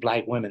fantastic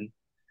Black women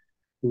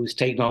who was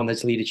taking on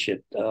this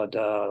leadership.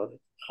 Aretha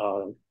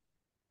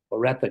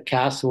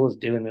Castle was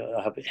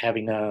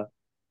having a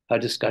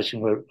discussion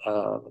with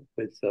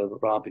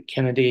Robert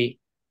Kennedy.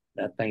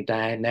 I think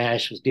Diane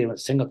Nash was dealing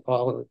with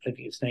Singapore, I think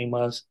his name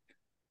was.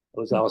 It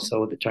was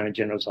also the Attorney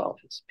General's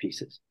office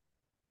pieces.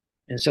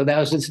 And so that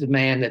was this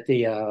demand that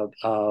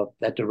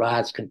the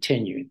riots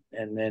continued.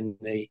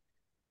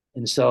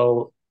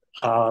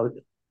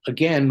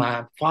 Again,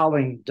 my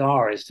following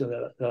Doris,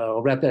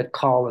 Aretha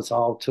called us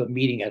all to a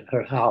meeting at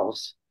her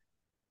house,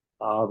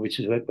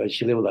 which is where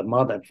she lived with her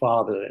mother and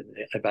father,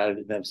 about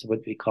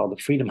what we call the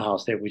Freedom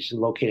House there, which is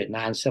located at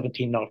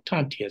 917 North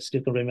Tonti. I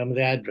still can remember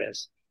the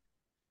address.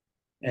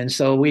 And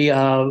so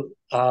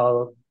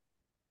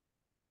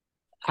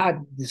I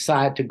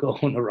decided to go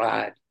on the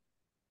ride,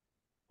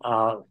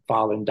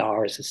 following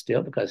Doris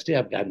still, because I still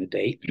haven't gotten a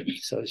date.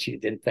 So she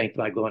didn't think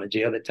my going to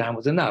jail at the time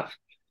was enough.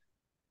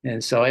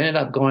 And so I ended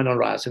up going on a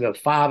ride. So there were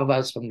 5 of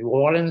us from New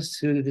Orleans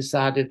who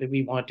decided that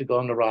we wanted to go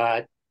on the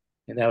ride.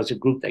 And there was a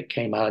group that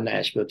came out of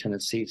Nashville,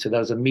 Tennessee. So there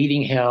was a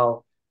meeting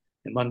held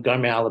in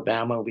Montgomery,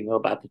 Alabama. We know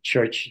about the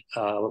church,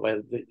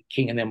 where the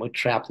king and them were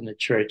trapped in the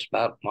church,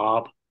 about a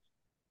mob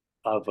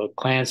of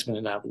Klansmen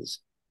and others.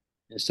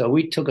 And so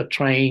we took a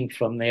train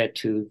from there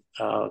to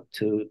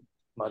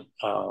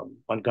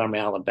Montgomery,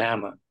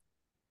 Alabama.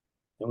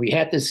 And we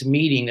had this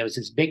meeting. There was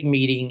this big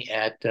meeting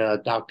at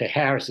Dr.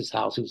 Harris's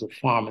house, who was a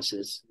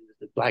pharmacist,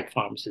 the Black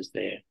pharmacist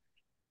there.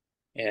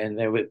 And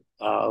there were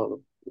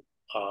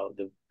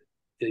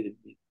the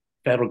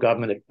federal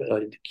government,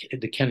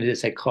 the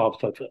candidates had called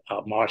for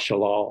martial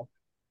law.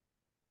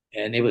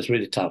 And it was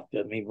really tough,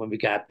 I mean, when we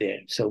got there.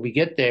 So we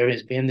get there,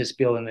 it's in this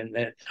building,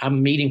 and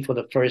I'm meeting for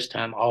the first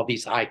time all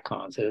these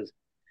icons. There was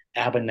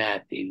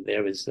Abernathy,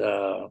 there was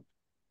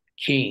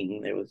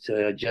King, there was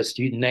just,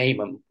 you name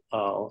them,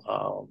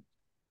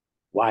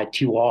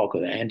 Y.T.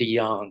 Walker, Andy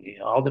Young, you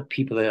know, all the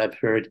people that I've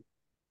heard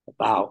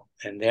about.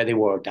 And there they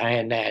were,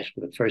 Diane Nash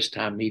for the first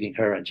time meeting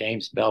her, and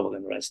James Bevel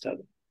and the rest of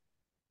them.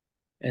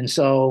 And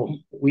so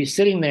we're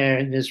sitting there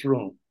in this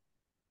room.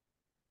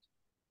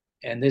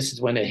 And this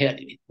is when it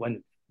hit,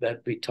 when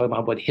that we talk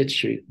about what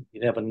hits you, you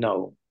never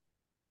know.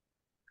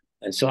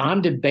 And so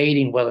I'm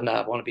debating whether or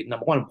not I want to be,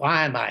 number one,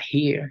 why am I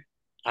here?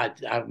 I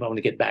want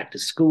to get back to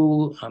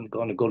school. I'm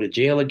going to go to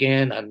jail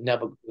again. I'm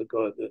never going to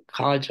go to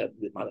college.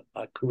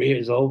 My career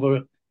is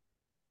over.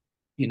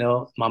 You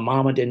know, my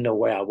mama didn't know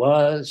where I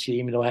was. She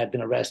even though I had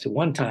been arrested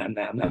one time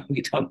now. I'm not going to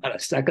be talking about a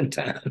second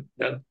time.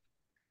 You know?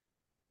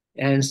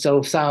 And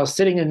so I was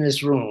sitting in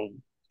this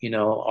room, you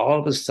know, all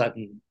of a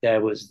sudden there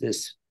was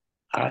this,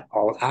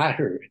 all I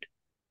heard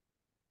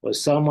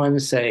was someone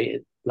say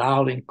it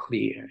loud and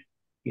clear,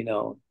 you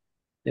know,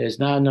 there's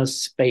not enough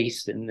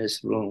space in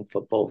this room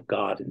for both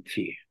God and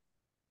fear.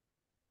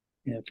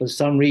 And for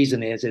some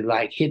reason, it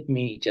like hit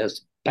me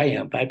just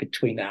bam, right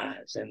between the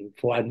eyes. And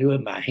before I knew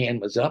it, my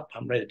hand was up.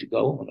 I'm ready to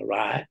go on a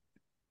ride.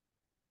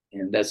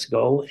 And let's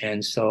go.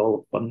 And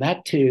so from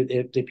that to,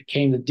 it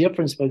became the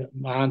difference with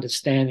my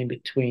understanding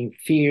between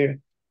fear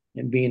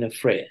and being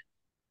afraid.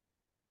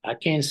 I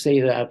can't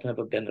say that I've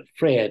never been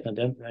afraid, and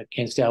then I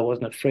can't say I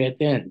wasn't afraid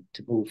then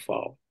to move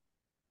forward.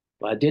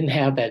 But I didn't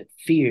have that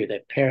fear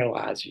that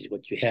paralyzes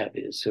what you have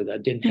is, so that I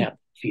didn't have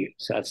fear.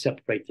 So I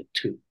separate the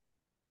two.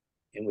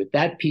 And with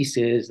that piece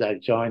is I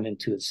joined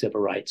into the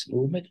civil rights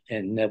movement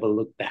and never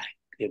looked back.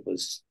 It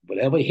was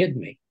whatever hit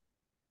me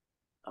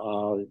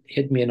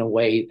in a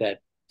way that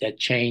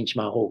changed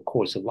my whole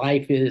course of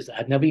life. Is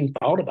I never even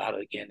thought about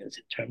it again as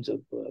in terms of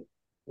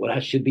what I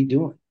should be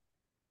doing.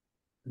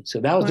 And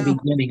so that was the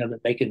beginning of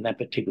making that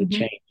particular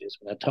changes.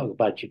 When I talk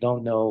about you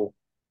don't know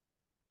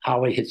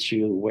how it hits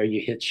you, where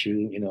you hit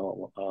you, you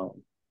know.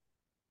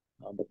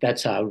 But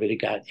that's how I really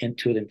got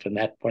into it. And from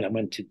that point, I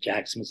went to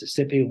Jackson,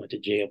 Mississippi, went to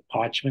jail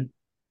Parchment.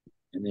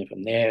 And then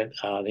from there,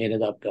 they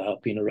ended up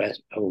being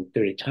arrested over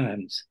 30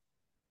 times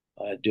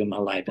during my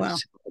life. Wow.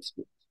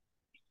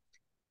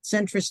 It's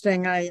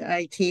interesting.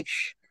 I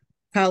teach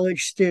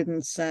college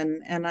students,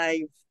 and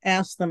I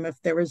asked them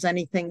if there was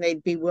anything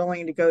they'd be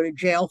willing to go to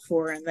jail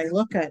for, and they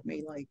look at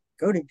me like,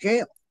 go to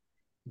jail.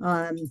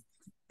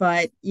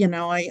 But, you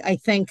know, I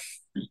think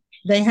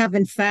they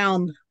haven't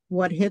found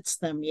what hits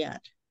them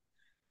yet.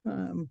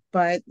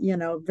 But, you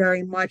know,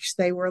 very much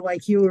they were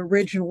like you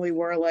originally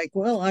were, like,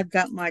 well, I've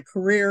got my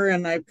career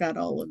and I've got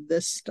all of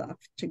this stuff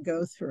to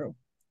go through.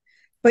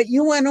 But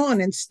you went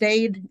on and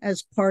stayed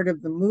as part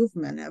of the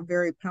movement, a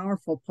very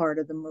powerful part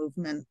of the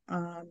movement.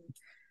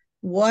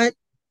 What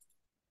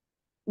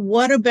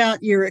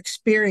about your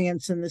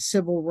experience in the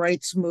civil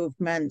rights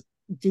movement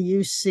do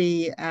you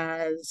see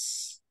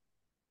as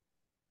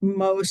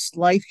most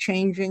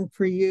life-changing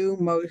for you,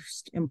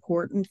 most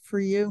important for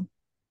you?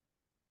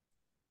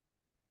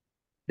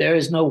 There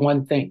is no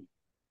one thing.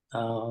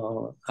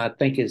 I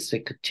think it's a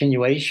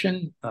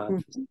continuation,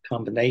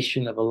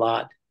 combination of a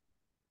lot.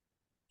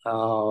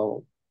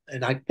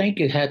 And I think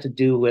it had to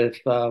do with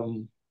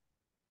when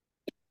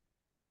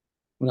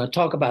I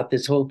talk about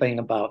this whole thing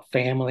about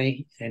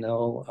family, you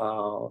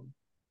know,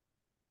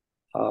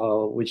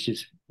 which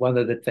is one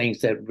of the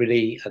things that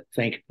really I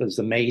think was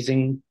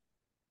amazing.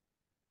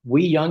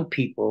 We young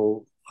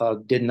people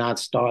did not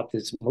start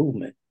this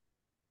movement.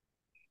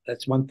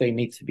 That's one thing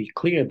needs to be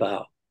clear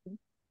about.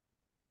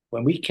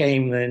 When we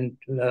came in,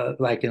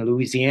 like in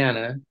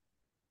Louisiana,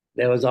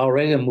 there was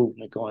already a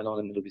movement going on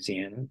in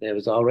Louisiana. There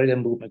was already a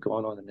movement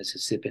going on in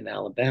Mississippi and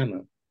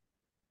Alabama.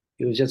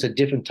 It was just a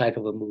different type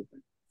of a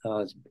movement.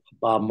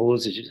 Bob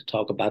Moses used to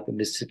talk about the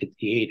Mississippi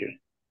Theater.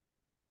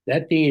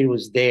 That theater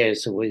was there,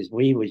 so as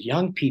we as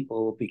young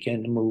people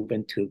began to move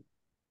into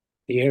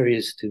the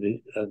areas to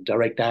the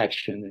direct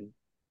action, and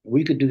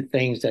we could do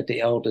things that the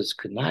elders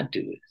could not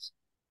do.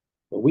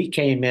 But we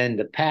came in,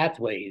 the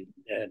pathway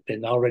had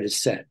been already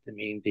set. I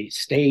mean, the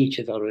stage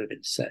had already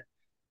been set.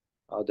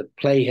 The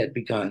play had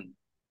begun,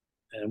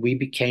 and we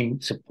became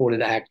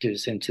supported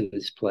actors into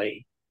this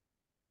play.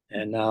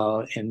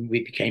 And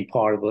we became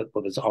part of what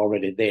was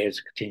already there as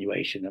a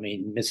continuation. I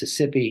mean,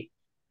 Mississippi,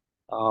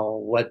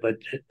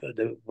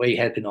 the way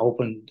had been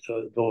opened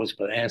doors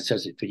for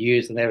ancestors for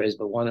years and there is,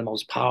 but one of the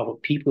most powerful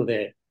people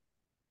there,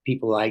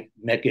 people like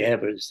Medgar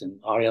Evers and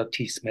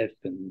R.L.T. Smith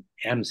and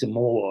Amson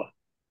Moore.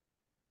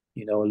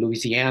 You know,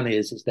 Louisiana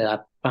is that I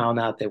found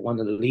out that one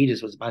of the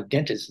leaders was my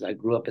dentist. I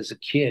grew up as a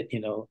kid,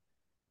 you know,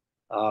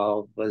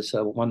 was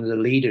one of the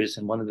leaders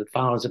and one of the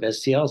founders of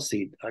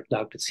SCLC, like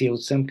Dr. C.O.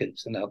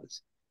 Simpkins and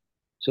others.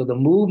 So the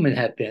movement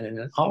had been,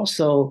 and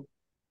also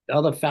the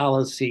other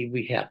fallacy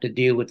we have to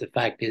deal with the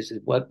fact is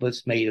what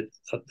was made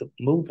of the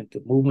movement.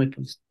 The movement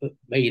was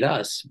made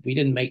us. We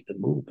didn't make the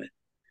movement.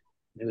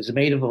 It was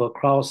made of a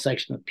cross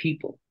section of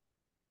people.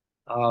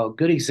 A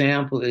good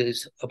example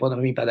is what I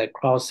mean by that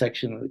cross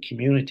section of the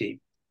community.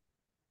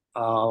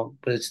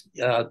 Was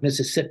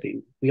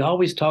Mississippi. We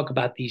always talk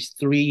about these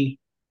three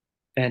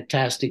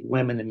fantastic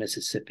women in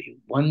Mississippi.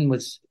 One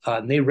was,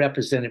 they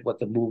represented what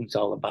the movement's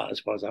all about,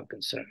 as far as I'm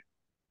concerned.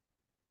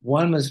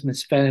 One was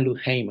Miss Fannie Lou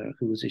Hamer,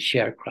 who was a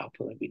sharecropper,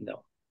 that we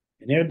know.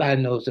 And everybody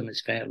knows them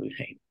as Fannie Lou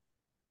Hamer.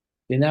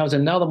 Then there was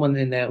another one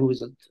in there who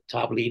was a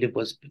top leader,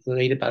 was a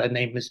lady by the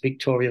name of Miss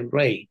Victoria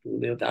Gray, who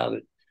lived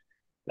down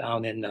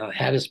in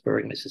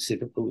Hattiesburg,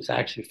 Mississippi, who was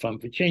actually from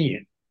Virginia.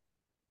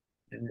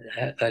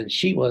 And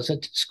she was a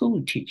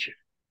school teacher.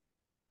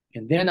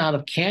 And then out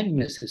of Canton,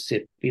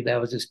 Mississippi, there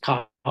was this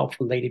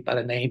powerful lady by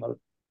the name of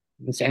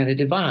Miss Anna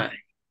Devine.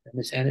 And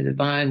Miss Anna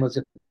Devine was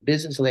a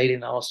business lady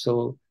and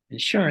also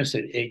insurance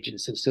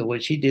agent. And so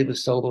what she did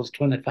was sold those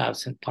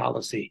 25-cent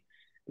policy,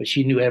 but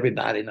she knew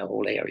everybody in the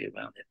whole area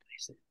around that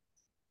place.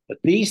 But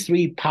these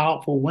three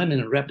powerful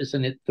women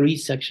represented three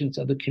sections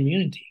of the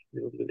community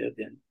we lived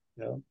in.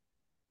 You know?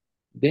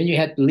 Then you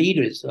had the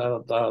leaders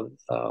of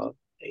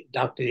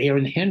Dr.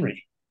 Aaron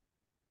Henry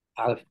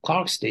out of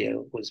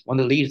Clarksdale, was one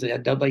of the leaders of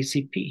that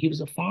NAACP. He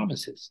was a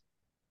pharmacist.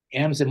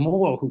 Amson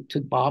Moore, who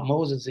took Bob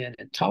Moses in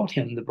and taught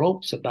him the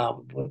ropes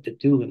about what to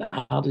do and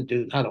how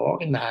to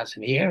organize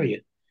in the area,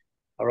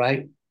 all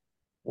right,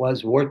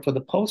 was worked for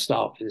the post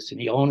office, and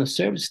he owned a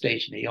service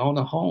station, he owned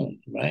a home,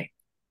 right?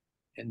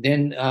 And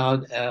then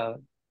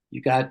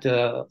you got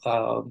the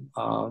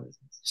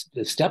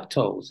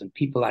Steptoes and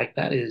people like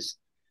that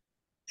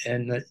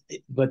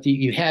but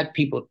you had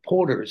people,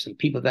 porters and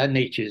people of that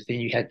nature. Then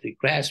you had the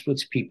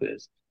grassroots people.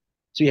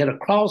 So you had a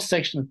cross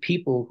section of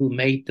people who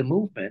made the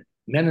movement,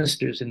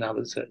 ministers and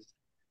others,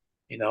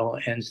 you know,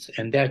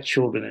 and their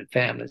children and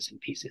families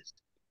and pieces.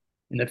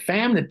 And the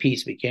family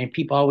piece became,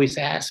 people always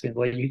asking,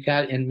 well, you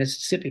got in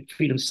Mississippi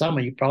Freedom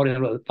Summer, you brought in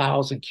over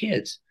 1,000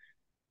 kids.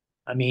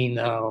 I mean,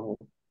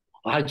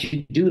 how'd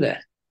you do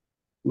that?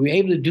 We were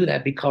able to do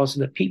that because of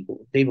the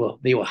people. They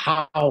were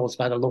housed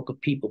by the local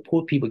people.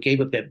 Poor people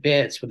gave up their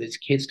beds for these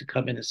kids to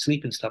come in and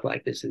sleep and stuff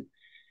like this.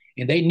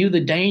 And they knew the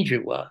danger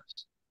it was.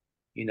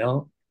 you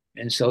know.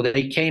 And so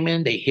they came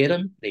in, they hid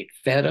them, they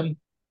fed them,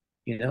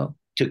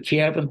 took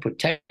care of them,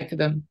 protected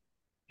them.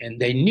 And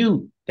they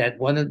knew that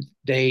one of the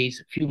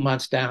days, a few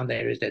months down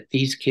there, is that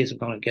these kids were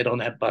going to get on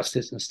that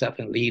buses and stuff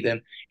and leave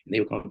them, and they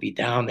were going to be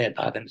down there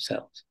by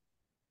themselves.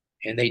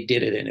 And they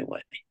did it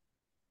anyway.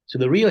 So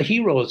the real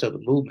heroes of the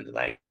movement,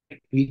 like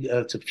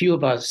it's a few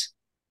of us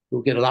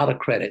who get a lot of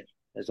credit.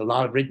 There's a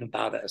lot written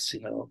about us,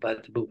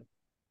 about the movement.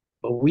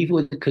 But we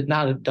could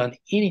not have done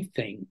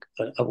anything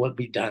of what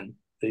we've done,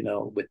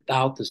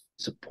 without the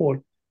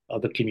support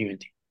of the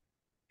community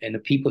and the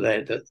people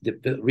that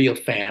the real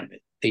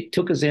family. They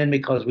took us in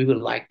because we were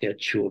like their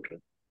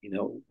children.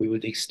 We were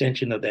the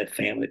extension of their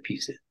family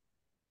pieces.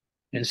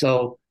 And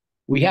so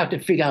we have to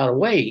figure out a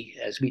way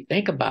as we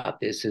think about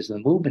this, as the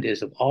movement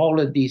is, of all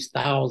of these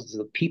thousands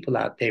of people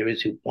out there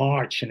is who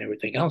march and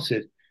everything else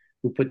is,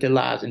 who put their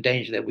lives in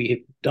danger, that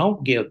we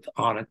don't give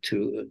honor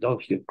to,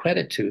 don't give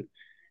credit to,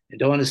 and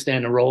don't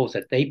understand the roles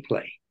that they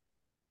play.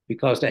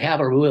 Because to have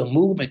a real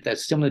movement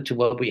that's similar to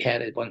what we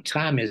had at one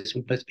time is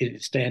we must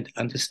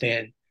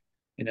understand,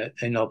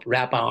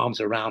 wrap our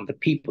arms around the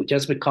people.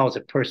 Just because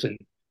a person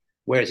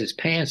wears his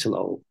pants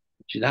low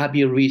should not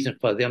be a reason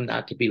for them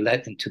not to be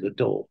let into the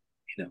door,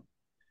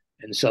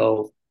 And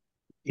so,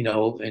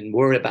 and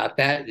worry about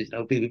that is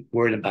be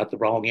worried about the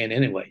wrong end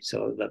anyway.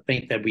 So I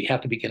think that we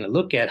have to begin to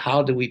look at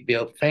how do we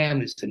build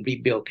families and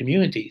rebuild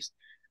communities,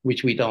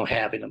 which we don't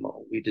have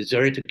anymore. We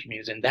desert the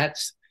communities, and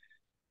that's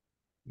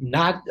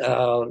not,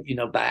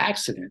 by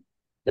accident.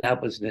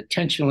 That was an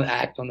intentional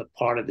act on the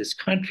part of this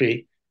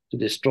country to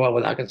destroy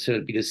what I consider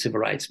to be the civil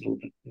rights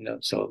movement.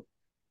 So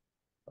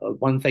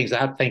one of the things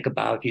I think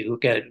about, if you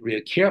look at it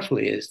real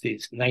carefully, is the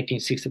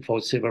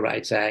 1964 Civil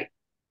Rights Act.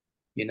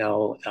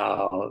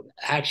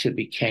 Actually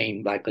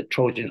became like a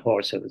Trojan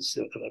horse of the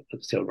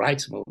civil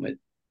rights movement.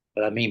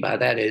 What I mean by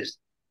that is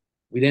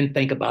we didn't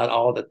think about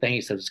all the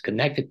things that was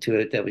connected to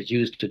it that was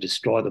used to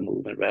destroy the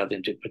movement rather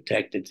than to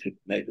protect it, to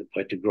make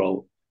it to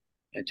grow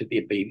and to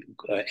be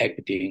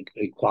equity and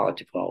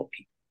equality for all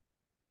people.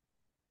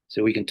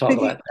 So we can talk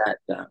about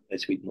that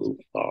as we move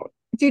forward.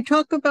 Could you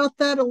talk about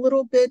that a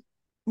little bit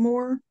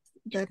more?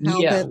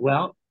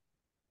 Well,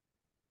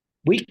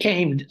 we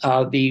came,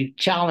 the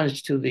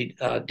challenge to the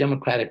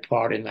Democratic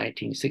Party in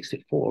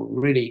 1964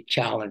 really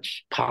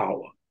challenged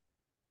power.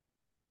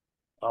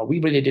 We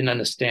really didn't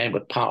understand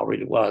what power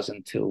really was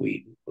until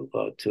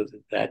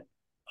at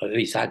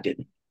least I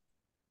didn't,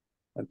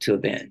 until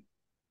then.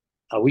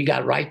 We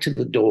got right to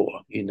the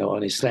door,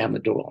 and they slammed the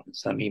door on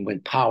us. I mean, when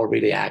power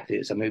really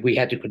acted, we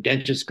had the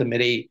Credentials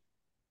Committee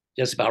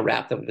just about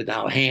wrapped up in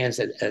our hands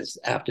as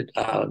after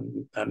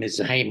Ms.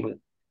 Hamer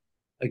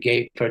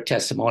gave her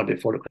testimony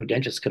before the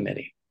Credentials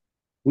Committee.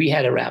 We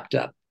had it wrapped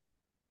up.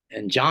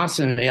 And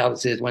Johnson and the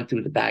others went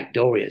through the back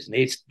doors,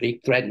 and they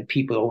threatened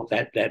people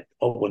that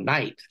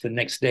overnight. The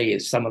next day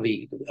is some of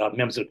the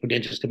members of the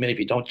Credentials Committee, if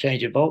you don't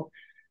change your vote,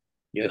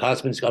 your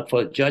husband's up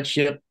for a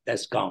judgeship,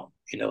 that's gone.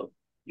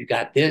 You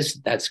got this,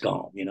 that's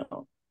gone,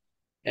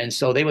 And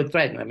so they were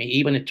threatened.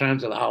 Even in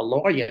terms of our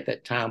lawyer at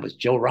that time was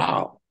Joe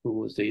Rao, who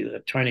was the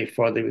attorney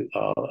for the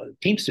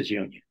Teamsters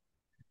Union,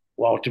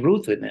 Walter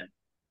Reuther and them.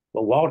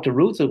 But Walter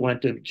Reuther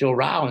went to Joe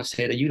Rao and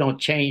said, you don't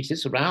change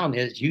this around,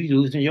 is you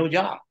losing your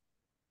job.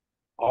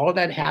 All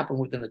that happened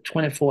within a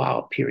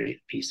 24-hour period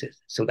pieces.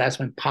 So that's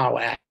when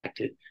power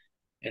acted,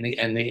 and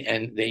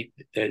they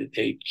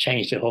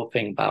changed the whole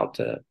thing about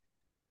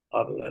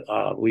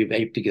we were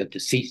able to get the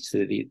seats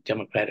to the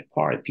Democratic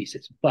Party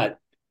pieces, but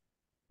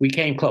we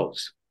came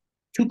close,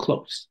 too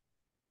close.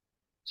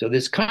 So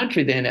this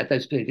country then at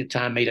that particular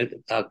time made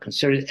a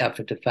concerted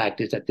effort. The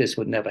fact is that this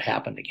would never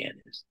happen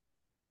again.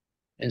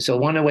 And so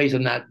one of the ways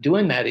of not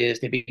doing that is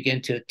they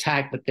began to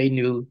attack what they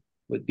knew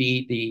would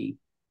be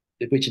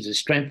which is the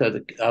strength of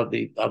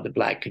the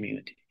Black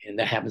community, and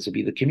that happens to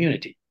be the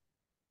community.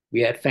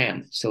 We had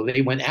families, so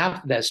they went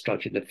after that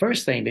structure. The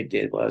first thing they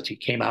did was he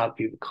came out, if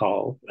you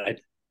recall,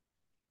 right?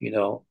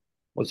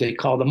 Was they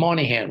called the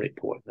Moynihan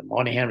Report. The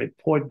Moynihan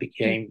Report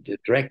became the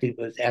directive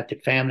was at the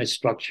family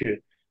structure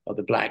of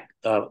the Black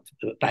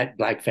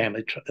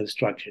family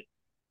structure,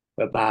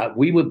 whereby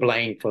we were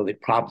blamed for the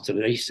problems of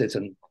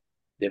racism,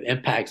 the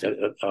impacts of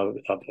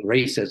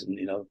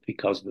racism,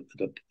 because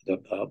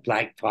the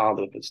Black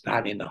father was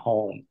not in the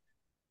home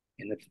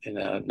and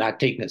not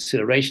taking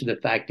consideration. The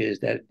fact is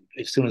that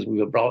as soon as we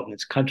were brought in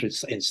this country,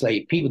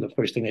 enslaved people, the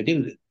first thing they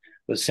did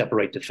was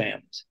separate the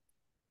families.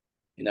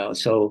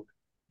 So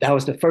that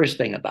was the first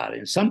thing about it.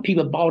 And some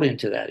people bought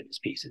into that in these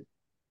pieces.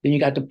 Then you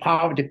got the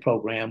poverty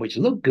program, which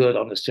looked good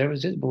on the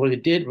surfaces, but what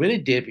it really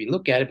did, if you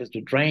look at it, was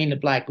to drain the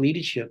Black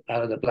leadership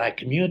out of the Black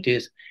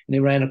communities, and they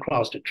ran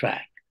across the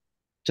track.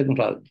 Took them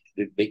from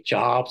the big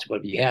jobs.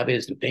 What you have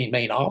is the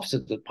main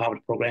offices of the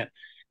poverty program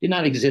did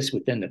not exist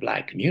within the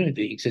Black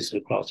community, they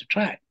existed across the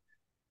track.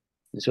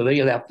 And so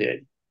they left there.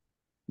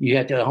 You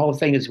had the whole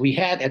thing is we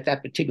had at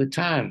that particular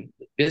time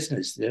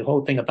business. The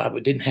whole thing about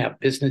we didn't have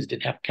business,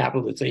 didn't have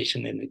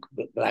capitalization in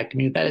the Black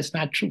community. That is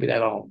not true. We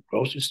had all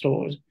grocery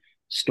stores,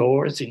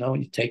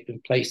 you take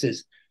them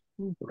places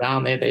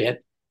around there. They had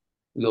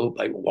little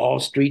like Wall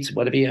Streets,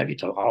 whatever you have. You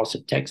talk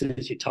Austin,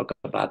 Texas. You talk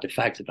about the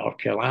facts of North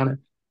Carolina.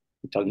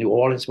 You talk New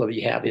Orleans. Whatever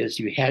you have is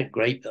you had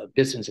great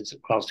businesses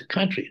across the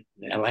country.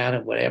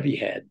 Atlanta, whatever you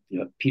had.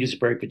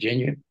 Petersburg,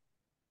 Virginia,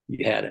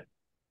 you had it.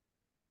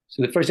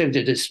 So the first thing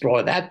to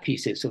destroy that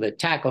piece is, so the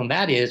attack on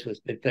that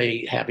was that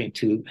they having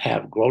to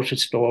have grocery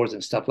stores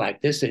and stuff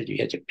like this. You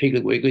had your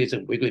Piggly Wigglies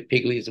and Wiggly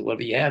Pigglies and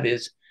whatever you have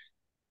is,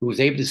 who was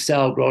able to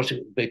sell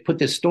groceries. They put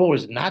their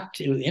stores not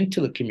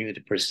into the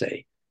community per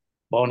se,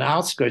 but on the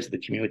outskirts of the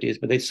communities,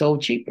 but they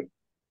sold cheaper.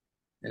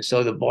 And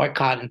so the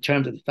boycott in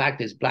terms of the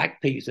fact is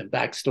black pigs and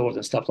black stores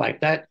and stuff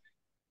like that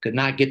could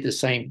not get the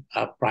same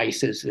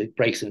prices, it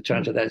breaks in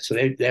terms of that. So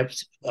their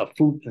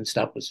food and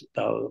stuff was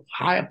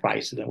higher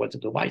prices than what's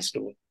at the white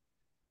store.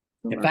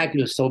 In fact,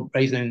 it was so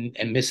brazen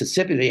in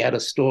Mississippi, they had a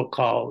store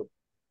called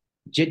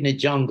Jitney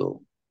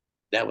Jungle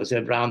that was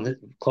around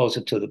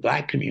closer to the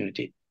black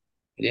community.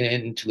 And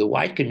then to the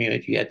white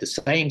community, you had the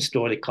same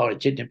store, they called it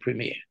Jitney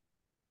Premier.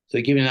 So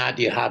to give you an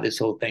idea how this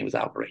whole thing was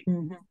operating.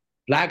 Mm-hmm.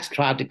 Blacks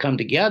tried to come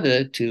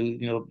together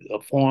to,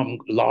 form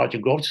larger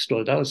grocery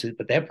stores,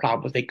 but their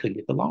problem was they couldn't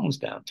get the loans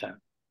downtown.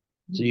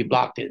 Mm-hmm. So you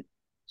blocked it.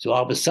 So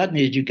all of a sudden,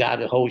 you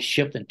got a whole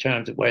shift in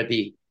terms of where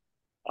the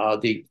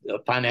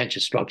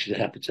financial structure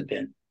happens to have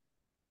been.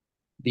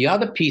 The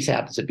other piece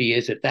happens to be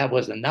is if that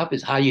wasn't enough,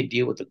 is how you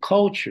deal with the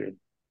culture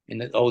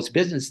in those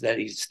businesses that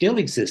still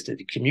existed,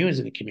 the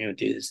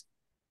communities.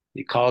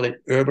 They call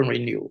it urban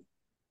renewal.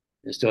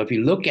 And so if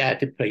you look at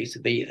the place,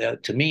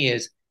 to me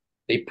is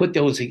they put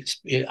those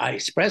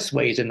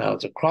expressways and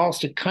those across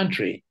the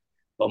country,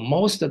 but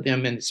most of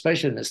them, and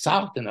especially in the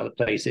South and other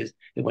places,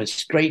 it went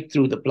straight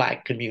through the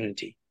black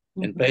community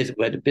and places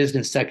where the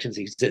business sections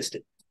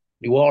existed.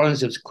 New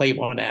Orleans, it was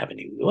Claiborne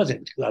Avenue. It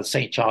wasn't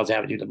St. Charles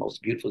Avenue, the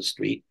most beautiful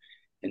street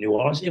in New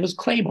Orleans. It was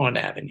Claiborne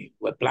Avenue,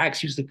 where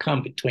blacks used to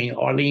come between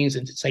Orleans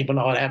and St.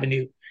 Bernard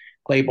Avenue,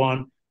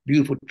 Claiborne,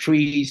 beautiful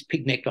trees,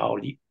 picnic all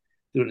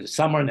through the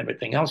summer and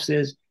everything else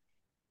is.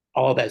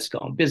 All that's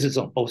gone. Business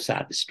on both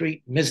sides of the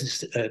street.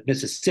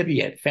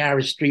 Mississippi had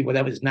Farish Street,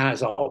 whatever is now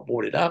is all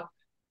boarded up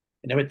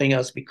and everything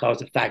else because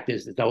the fact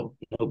is that no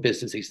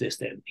business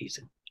exists there in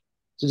Pisa.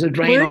 So it's a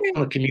drain on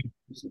the community.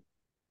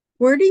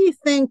 Where do you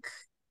think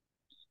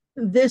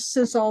this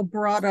has all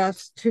brought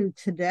us to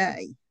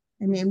today?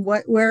 I mean,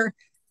 where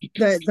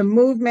the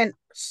movement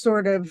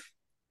sort of,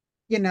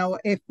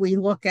 if we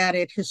look at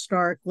it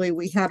historically,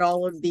 we had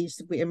all of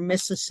these, the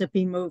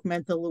Mississippi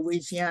movement, the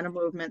Louisiana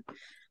movement,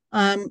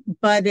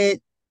 but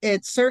it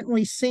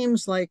certainly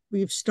seems like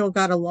we've still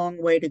got a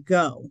long way to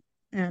go.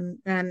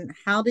 And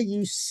how do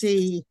you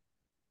see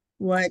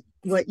what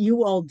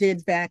you all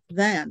did back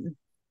then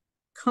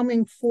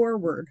coming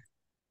forward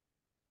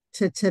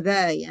to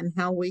today and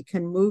how we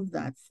can move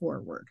that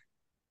forward?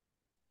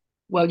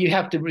 Well, you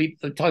have to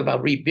talk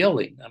about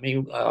rebuilding. I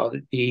mean,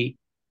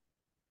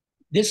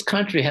 this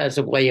country has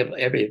a way of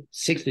every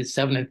 60,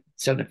 70,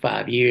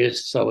 75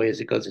 years, so as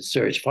it goes a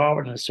surge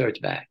forward and a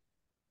surge back.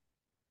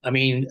 I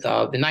mean, the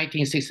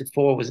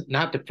 1964 was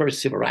not the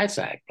first Civil Rights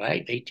Act,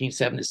 right?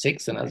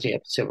 1876, and others, you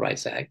have the Civil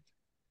Rights Act.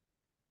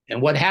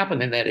 And what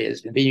happened in that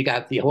is, and then you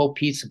got the whole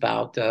piece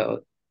about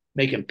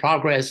making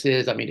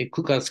progresses. I mean, the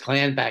Ku Klux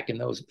Klan back in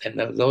those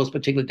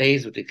particular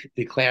days was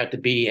declared to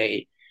be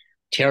a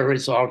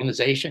terrorist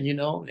organization, in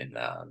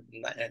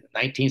the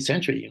 19th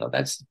century.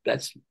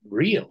 That's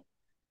real.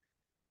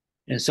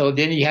 And so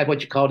then you have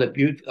what you call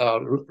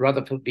the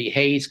Rutherford B.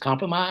 Hayes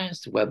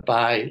Compromise,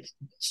 whereby,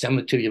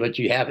 similar to what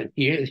you have in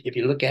here, if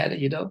you look at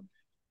it,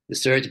 the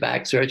surge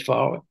back, surge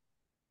forward.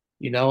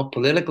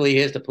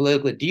 Politically, the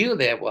political deal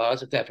there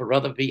was that for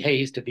Rutherford B.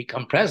 Hayes to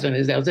become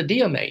president, there was a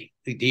deal made.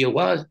 The deal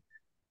was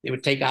they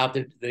would take out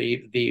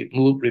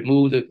remove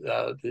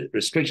the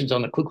restrictions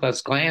on the Ku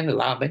Klux Klan,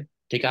 allow them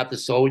take out the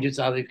soldiers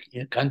out of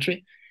the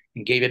country,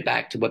 and gave it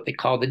back to what they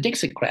call the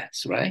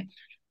Dixiecrats, right?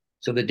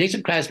 So the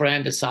Dixiecrats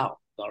ran the South.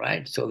 All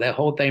right. So that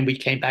whole thing, we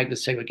came back to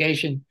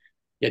segregation.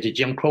 You had the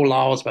Jim Crow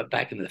laws, but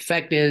back in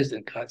effect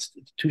and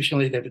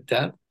constitutionally they were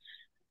done.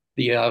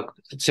 The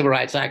Civil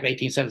Rights Act of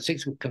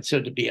 1876 was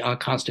considered to be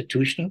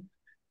unconstitutional,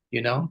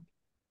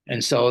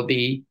 And so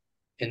the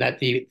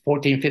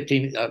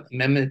 1415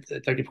 Amendment,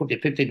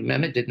 1314-15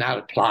 Amendment did not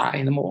apply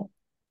anymore.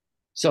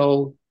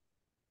 So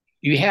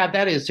you have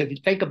that is, so if you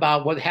think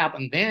about what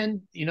happened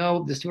then,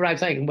 the Civil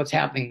Rights Act and what's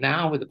happening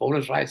now with the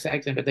Voters' Rights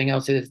Act and everything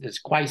else is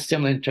quite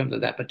similar in terms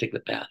of that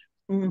particular pattern.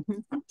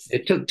 Mm-hmm.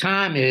 It took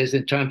time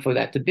in terms for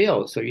that to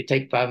build. So you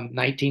take from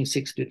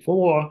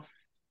 1964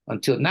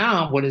 until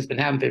now, what has been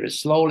happening very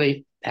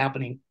slowly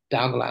happening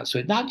down the line. So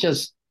it's not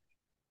just,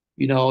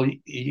 you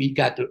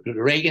got the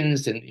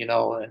Reagans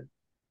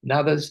and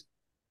others.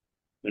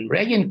 When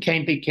Reagan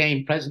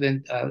became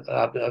president,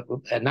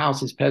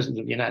 announced as president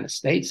of the United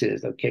States,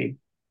 if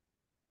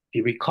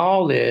you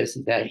recall this,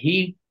 that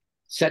he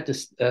set the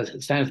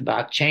standards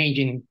about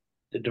changing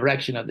the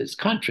direction of this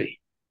country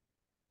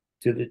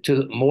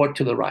to more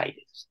to the right.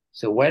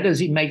 So where does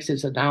he make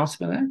this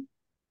announcement at?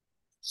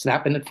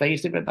 Slap in the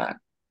face, everybody.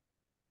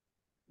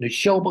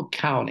 Neshoba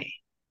County,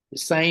 the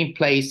same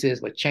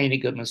places where Chaney,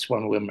 Goodman,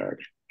 Swan were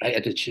murdered, right,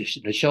 at the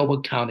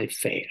Neshoba County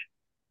Fair.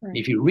 Right.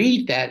 If you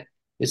read that,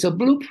 it's a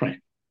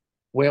blueprint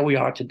where we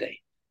are today.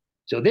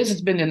 So this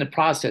has been in the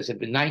process of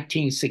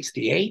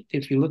 1968.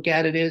 If you look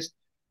at it, is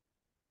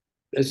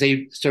as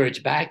a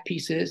surge back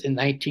pieces in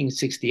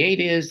 1968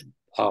 is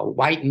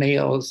white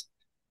males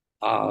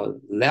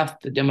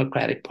left the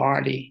Democratic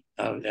Party,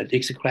 a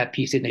Dixiecrat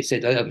piece, and they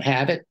said let them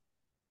have it,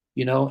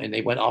 and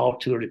they went all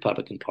to the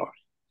Republican Party.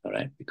 All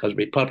right, because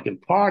the Republican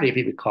Party, if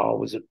you recall,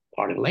 was a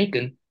part of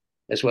Lincoln.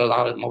 That's where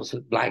most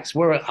of the blacks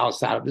were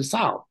outside of the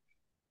South.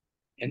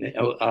 And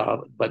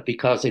but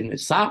because in the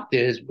South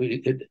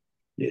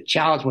the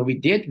challenge when we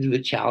did do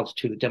the challenge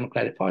to the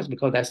Democratic Party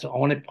because that's the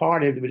only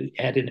party that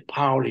had any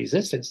power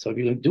resistance. So if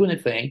you didn't do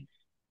anything,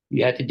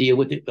 you had to deal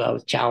with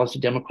the challenge to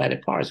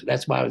Democratic Party. So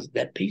that's why it was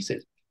that piece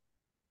is.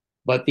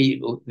 But but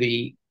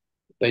in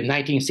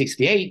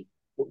 1968,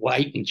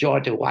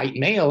 majority of white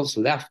males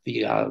left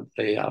the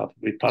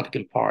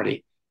Republican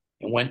Party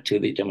and went to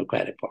the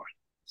Democratic Party.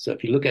 So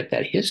if you look at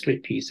that history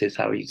piece, is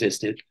how it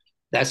existed.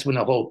 That's when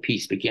the whole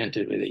piece began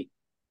to really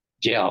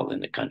gel in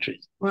the country.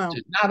 Wow. So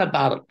it's not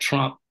about a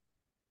Trump,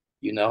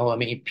 I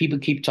mean, people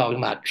keep talking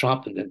about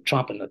Trump and then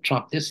Trump and the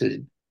Trump. It's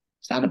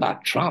not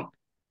about Trump.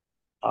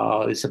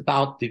 It's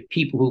about the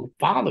people who are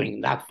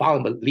following, not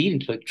following, but leading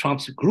to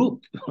Trump's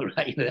group,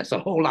 right? That's a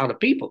whole lot of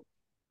people.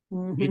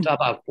 Mm-hmm. You talk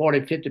about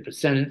 40,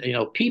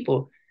 50%,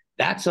 people,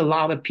 that's a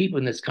lot of people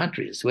in this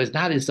country. So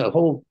it's a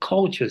whole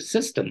culture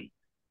system,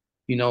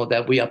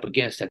 that we up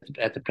against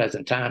at the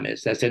present time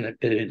that's in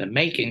the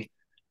making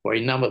for a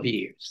number of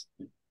years.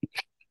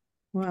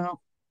 Wow.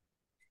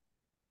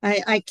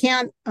 I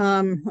can't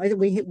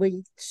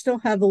we still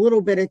have a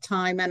little bit of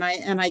time and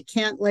I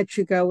can't let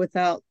you go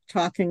without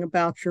talking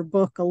about your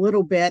book a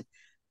little bit.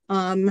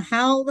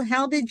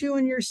 How did you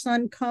and your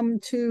son come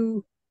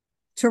to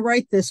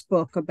write this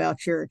book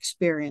about your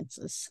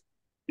experiences?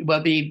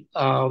 Well,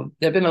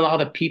 there've been a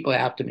lot of people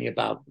after me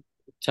about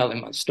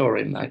telling my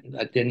story, and I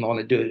didn't want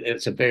to do it.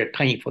 It's a very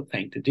painful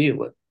thing to deal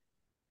with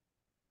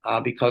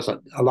because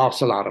I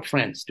lost a lot of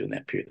friends during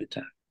that period of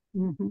time.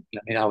 Mm-hmm. I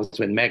mean, I was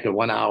with Medgar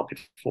 1 hour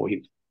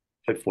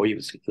before he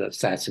was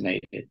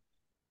assassinated.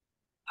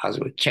 I was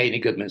with Cheney,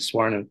 Goodman,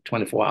 Swerner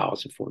 24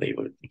 hours before they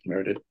were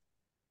murdered.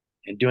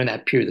 And during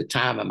that period of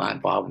time of my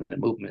involvement in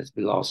the movement,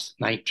 we lost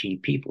 19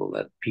 people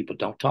that people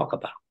don't talk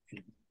about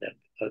that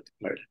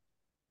murdered.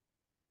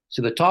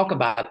 So the talk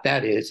about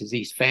that is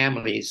these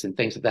families and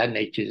things of that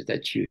nature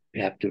that you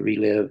have to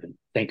relive and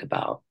think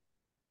about.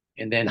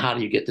 And then how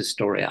do you get the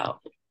story out?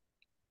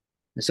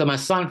 And so my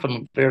son, from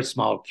a very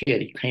small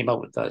kid, he came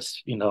up with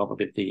us,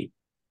 with the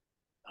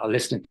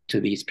listening to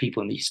these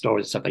people and these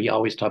stories and stuff. He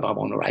always talked about, I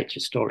want to write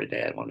your story,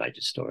 Dad. I want to write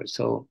your story.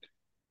 So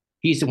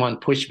he's the one who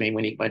pushed me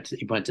when he went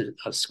to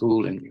a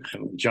school and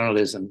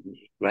journalism,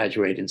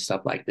 graduated and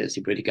stuff like this.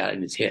 He really got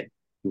in his head.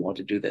 He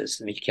wanted to do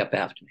this, and he kept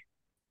after me.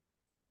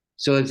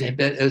 So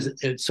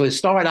it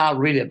started out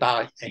really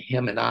about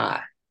him and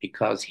I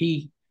because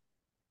he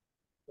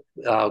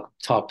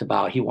talked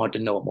about he wanted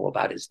to know more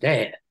about his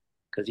dad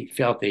because he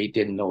felt that he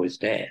didn't know his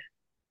dad.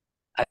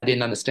 I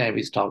didn't understand what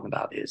he was talking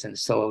about this. And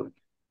so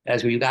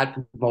as we got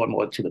more and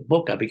more to the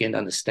book, I began to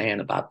understand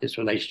about this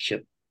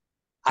relationship.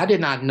 I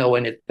did not know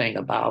anything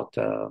about,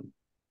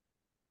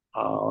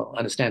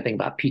 understand anything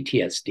about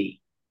PTSD.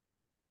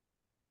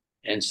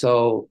 And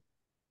so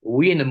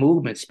we in the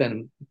movement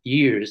spent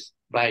years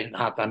writing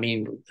up,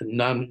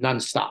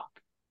 nonstop.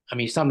 I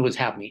mean, something was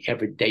happening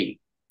every day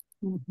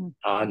in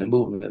the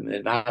movement.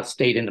 And I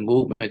stayed in the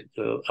movement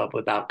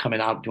without coming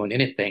out doing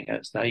anything.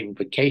 It's not even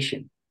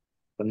vacation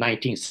from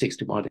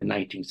 1961 to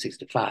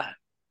 1965.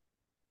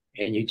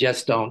 And you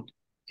just don't,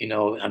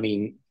 so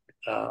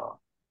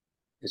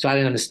I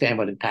didn't understand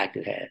what impact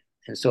it had.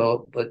 And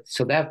so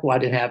therefore I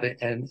didn't have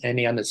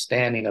any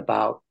understanding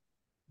about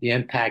the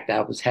impact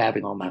I was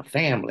having on my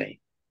family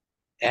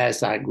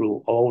as I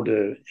grew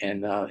older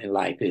and in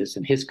life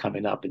and his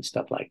coming up and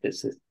stuff like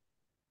this.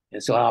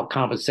 And so our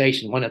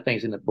conversation, one of the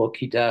things in the book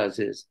he does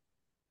is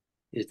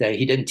that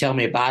he didn't tell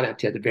me about it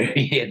until the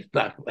very end,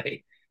 by the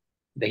way,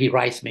 that he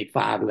writes me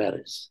 5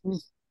 letters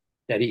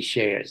that he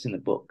shares in the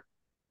book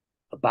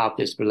about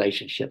this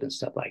relationship and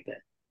stuff like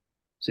that.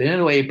 So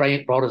anyway,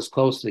 it brought us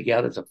close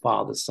together as a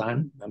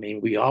father-son. I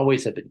mean, we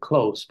always have been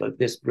close, but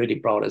this really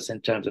brought us in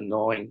terms of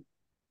knowing,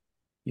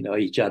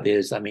 each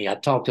other's. I mean, I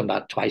talked to him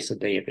about twice a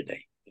day, every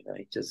day.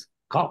 He just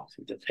calls.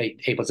 He just,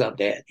 hey, what's up,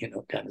 Dad?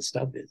 Kind of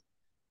stuff is.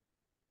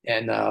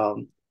 And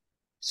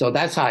so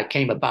that's how it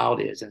came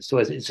about is. And so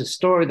it's a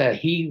story that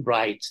he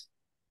writes,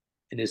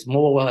 and it's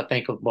more, I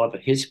think, of more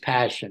of his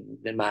passion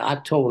than mine. I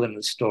told him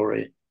the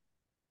story.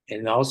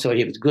 And also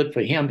it was good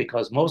for him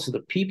because most of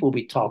the people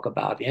we talk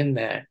about in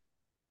there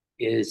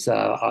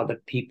are the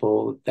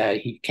people that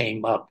he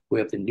came up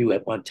with and knew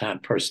at one time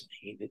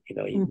personally.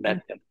 He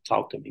met them,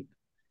 talked to me.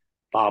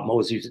 Bob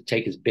Moses used to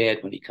take his bed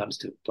when he comes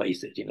to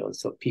places,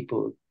 so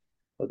people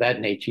of that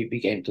nature he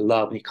began to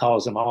love. And he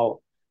calls them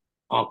all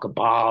Uncle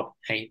Bob,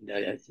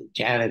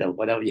 Janet, or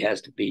whatever he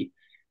has to be,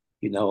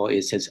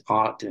 is his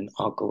aunt and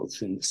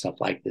uncles and stuff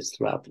like this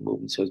throughout the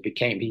movement. So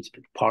he's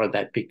part of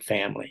that big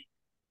family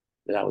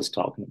that I was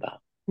talking about.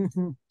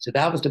 Mm-hmm. So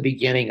that was the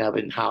beginning of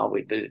it, and how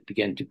it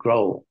began to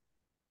grow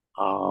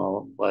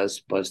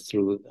was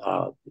through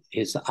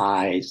his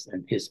eyes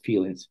and his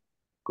feelings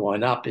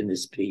growing up in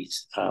this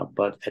piece.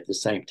 But at the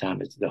same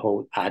time, it's the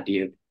whole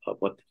idea of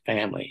what the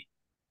family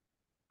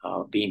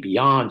being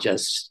beyond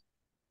just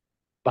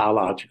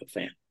biological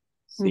family.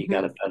 So you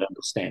got to better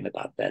understand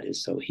about that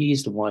is. So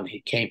he's the one who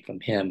came from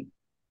him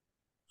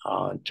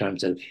in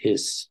terms of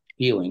his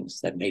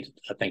feelings that made,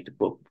 I think, the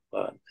book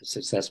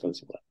successful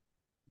as well.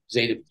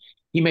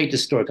 He made the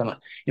story come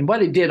out. And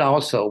what he did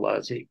also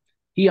was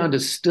he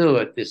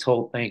understood this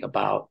whole thing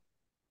about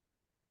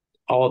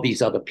all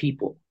these other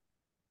people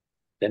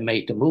that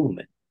made the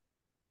movement.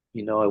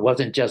 You know, it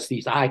wasn't just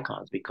these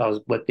icons, because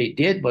what they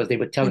did was they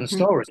were telling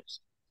stories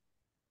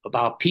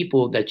about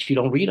people that you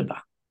don't read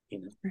about.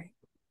 You know, right.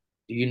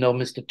 Do you know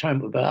Mr.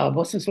 Turnbull?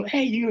 What's this?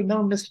 Hey, you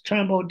know Mr.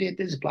 Turnbull did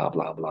this, blah,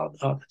 blah,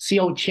 blah.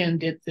 C.O. Chen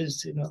did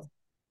this, you know.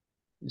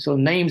 So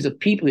names of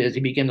people, as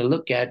you begin to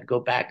look at, go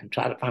back and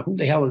try to find who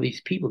the hell are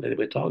these people that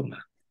we're talking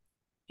about,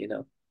 you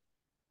know.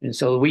 And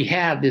so we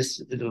have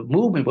the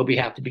movement. What we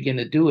have to begin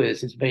to do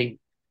is make,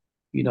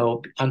 you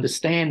know,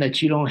 understand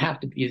that you don't have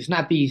to be, it's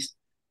not these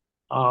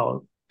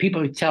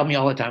people tell me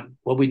all the time,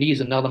 well, we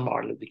need another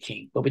Martin Luther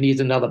King, but we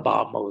need another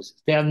Bob Moses.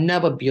 There'll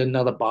never be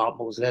another Bob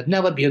Moses. There'll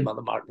never be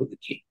another Martin Luther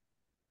King.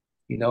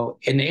 You know,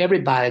 in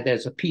everybody,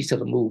 there's a piece of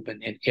the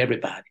movement in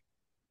everybody.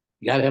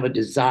 You got to have a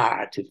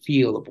desire to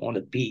feel or want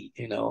to be,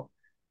 you know,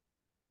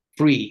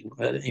 free,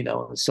 you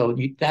know. So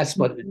that's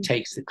what it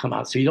takes to come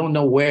out. So you don't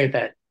know where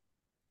that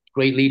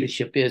great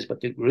leadership is,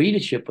 but the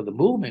leadership of the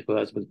movement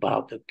was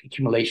about the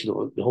accumulation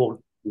of the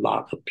whole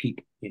lot of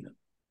people, you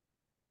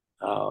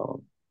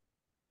know.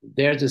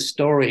 There's a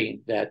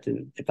story that,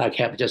 if I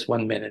have just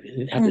 1 minute,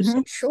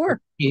 Sure,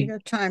 you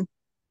got time.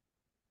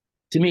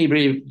 To me, it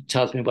really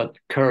tells me what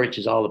courage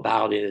is all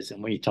about is,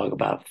 and when you talk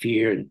about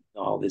fear and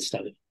all this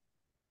stuff.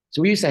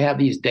 So we used to have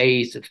these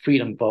days, the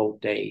Freedom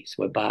Vote days,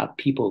 whereby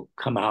people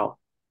come out,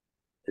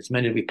 as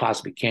many as we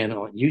possibly can,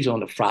 usually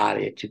on a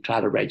Friday, to try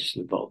to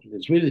register to vote. And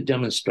it's really a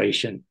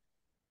demonstration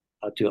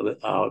to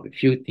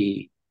refute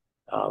the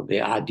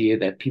idea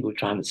that people are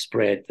trying to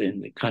spread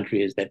in the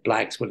country is that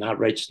blacks would not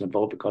register to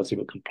vote because they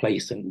were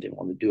complacent and didn't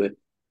want to do it.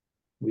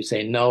 We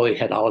say, no, it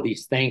had all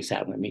these things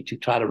happen. I mean, to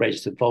try to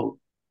register to vote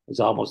was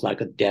almost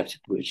like a death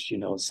wish, you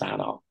know, sign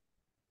off.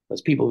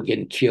 Because people were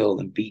getting killed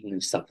and beaten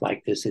and stuff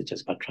like this. It's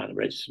just about trying to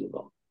register to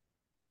vote.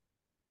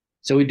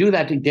 So we do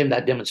that to give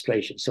that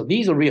demonstration. So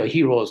these are real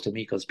heroes to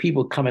me, because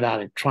people coming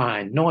out and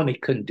trying, knowing they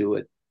couldn't do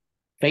it,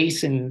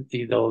 facing,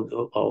 you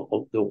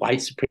know, the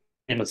white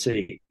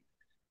supremacy,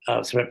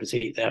 as they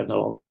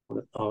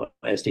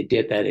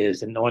did, that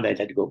is, and knowing that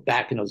they had to go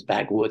back in those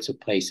backwoods of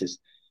places,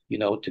 you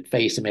know, to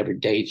face them every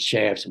day,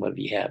 sheriffs and whatever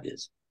you have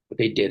is. But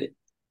they did it.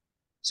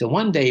 So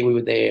one day we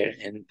were there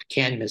in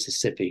Canyon,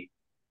 Mississippi,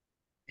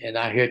 and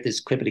I heard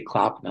this clippity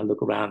clop, and I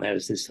look around. There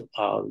was this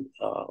old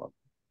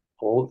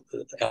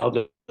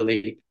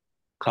elderly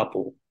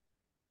couple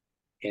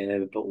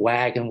in a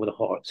wagon with a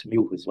horse,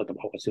 mule was what the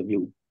horse, a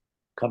mule,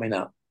 coming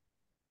up.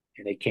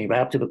 And they came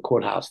right up to the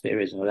courthouse. There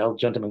is an old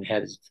gentleman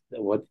had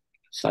what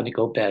Sunday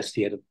go best.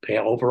 He had a pair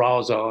of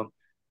overalls on,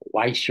 a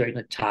white shirt and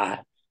a tie,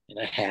 and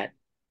a hat.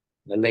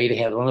 And the lady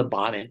had on a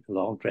bonnet, a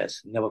long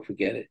dress. Never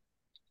forget it.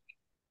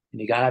 And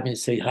he got up and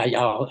said, how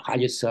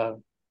you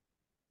son?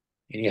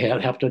 And he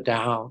helped her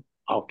down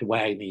off the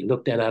wagon. He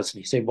looked at us and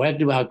he said, where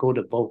do I go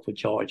to vote for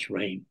George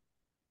Raymond?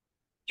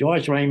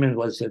 George Raymond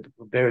was a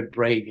very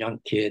brave young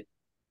kid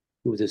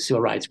who was a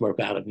civil rights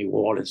worker out of New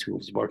Orleans, who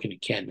was working in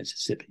Canton,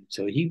 Mississippi.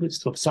 So he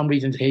was, for some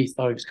reason, he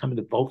thought he was coming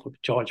to vote for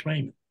George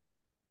Raymond.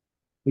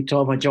 We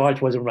told him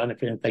George wasn't running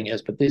for anything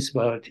else, but this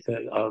was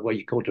where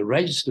you go to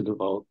register to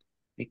vote.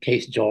 In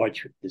case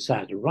George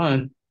decides to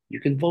run, you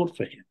can vote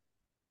for him.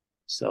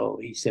 So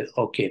he said,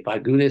 okay, if I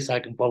do this,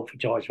 I can vote for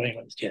George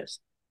Raymond. Yes.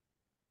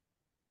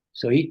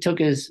 So he took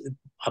his,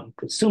 I'm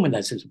assuming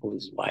that's his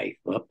wife,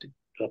 up to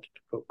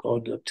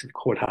the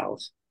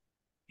courthouse.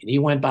 And he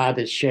went by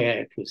the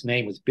sheriff, whose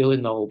name was Billy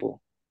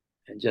Noble,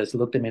 and just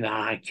looked him in the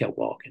eye and kept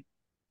walking.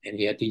 And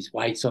he had these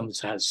whites on the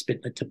side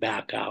spitting the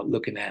tobacco out,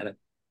 looking at him,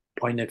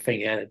 pointing their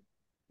finger at him.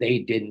 They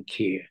didn't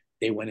care.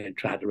 They went in and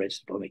tried to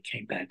register, and they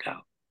came back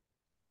out.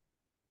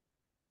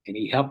 And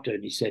he helped her,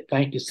 and he said,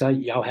 thank you,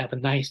 son. Y'all have a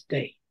nice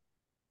day.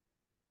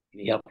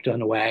 And he helped her on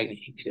the wagon.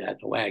 He got in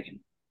the wagon,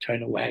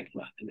 turned the wagon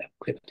around, and that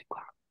clippity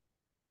clop.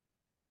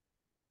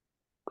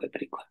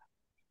 Clippity clop.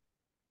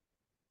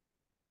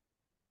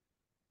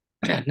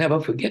 I'll never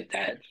forget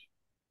that,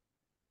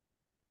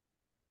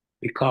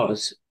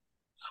 because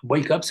I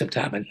wake up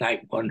sometime at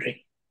night wondering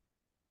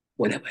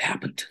whatever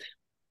happened to them.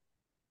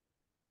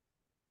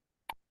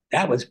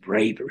 That was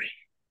bravery.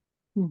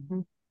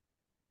 Mm-hmm.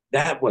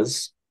 That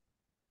was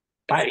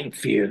fighting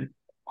fear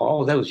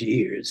all those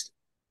years.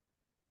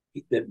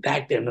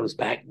 Back there in those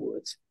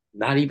backwoods,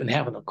 not even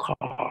having a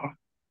car,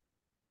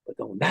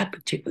 but on that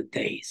particular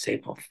day,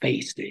 saying, "I'll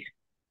face the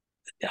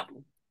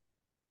devil."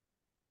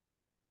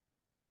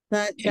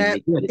 That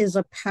is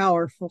a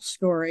powerful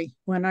story.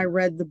 When I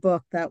read the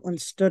book, that one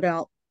stood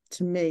out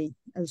to me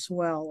as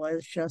well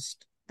as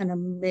just an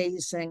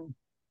amazing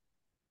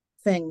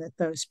thing that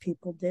those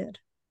people did.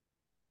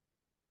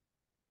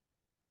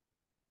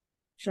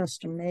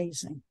 Just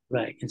amazing.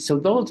 Right. And so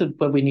those are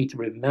what we need to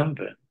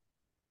remember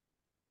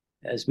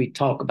as we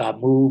talk about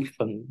move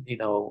from,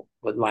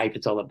 what life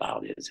is all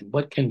about is, and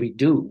what can we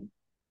do,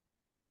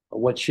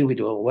 or what should we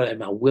do, or what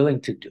am I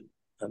willing to do?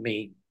 I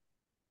mean,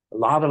 a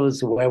lot of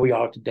us are where we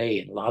are today,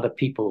 and a lot of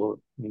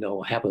people,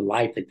 have a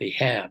life that they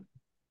have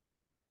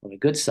on the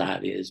good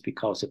side is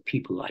because of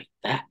people like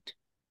that.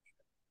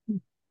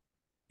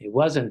 It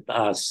wasn't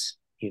us,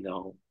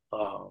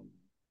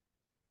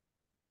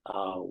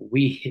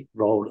 we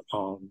rode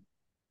on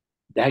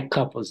that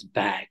couple's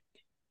back,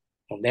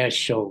 on their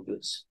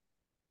shoulders,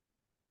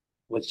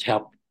 which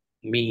helped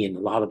me and a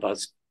lot of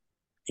us,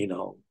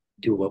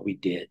 do what we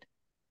did.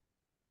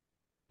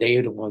 They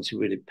are the ones who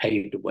really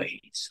paved the way.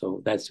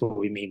 So that's what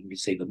we mean when we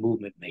say the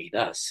movement made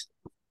us.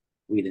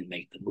 We didn't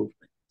make the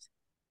movement.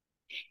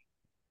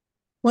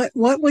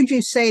 What would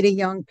you say to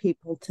young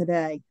people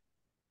today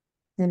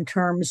in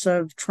terms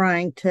of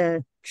trying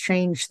to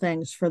change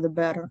things for the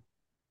better?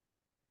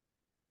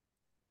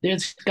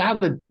 There's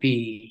got to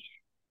be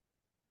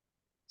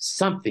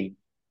something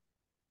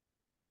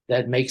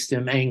that makes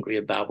them angry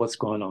about what's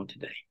going on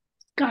today.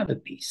 It's got to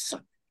be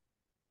something.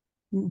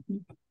 Mm-hmm.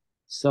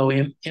 So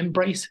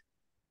embrace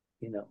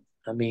it.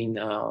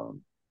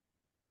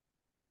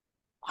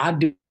 I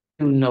do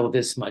know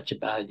this much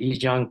about it.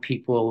 These young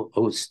people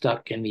who are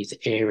stuck in these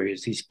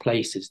areas, these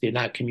places, they're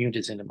not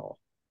communities anymore.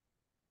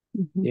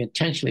 Mm-hmm. They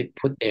intentionally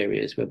put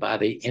areas whereby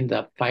they end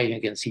up fighting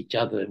against each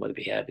other, and what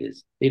we have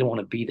is they don't want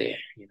to be there.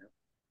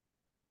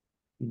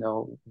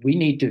 We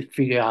need to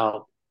figure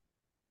out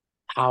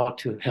how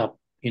to help,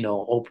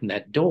 open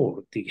that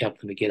door to help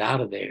them to get out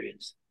of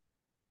areas,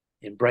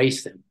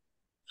 embrace them.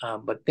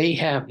 But they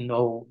have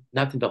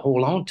nothing to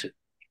hold on to.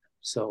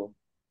 So,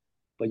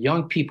 but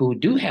young people who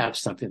do have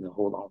something to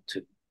hold on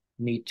to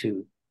need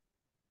to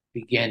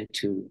begin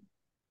to,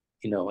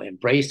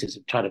 embrace this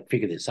and try to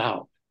figure this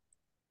out.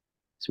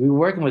 So we're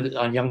working with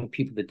young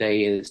people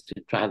today is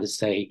to try to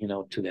say,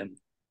 to them,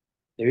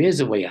 there is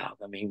a way out.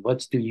 I mean,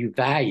 what do you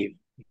value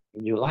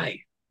in your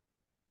life?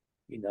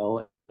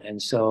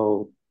 And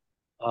so,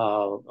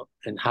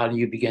 and how do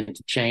you begin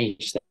to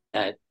change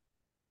that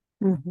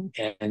Mm-hmm.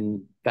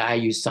 and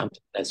value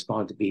something that's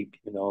going to be,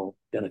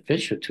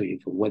 beneficial to you?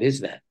 For what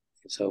is that?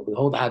 So the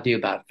whole idea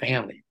about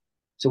family.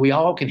 So we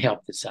all can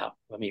help this out.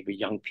 I mean, we're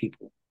young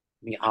people.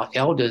 I mean, our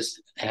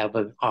elders have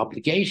an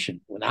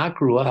obligation. When I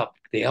grew up,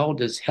 the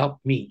elders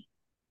helped me.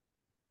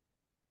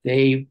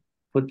 They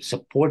put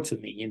support for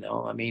me,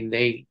 I mean,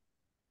 they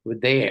were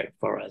there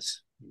for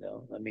us,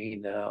 I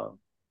mean,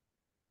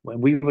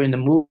 when we were in the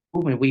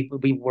movement,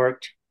 we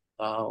worked,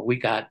 we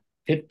got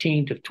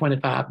 $15 to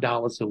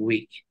 $25 a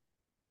week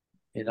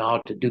in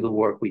order to do the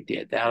work we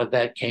did. Out of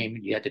that came,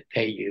 you had to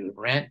pay your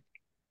rent,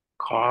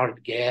 car,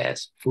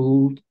 gas,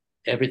 food,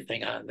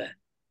 everything out of that.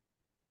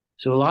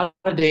 So a lot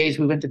of days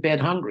we went to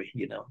bed hungry,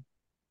 And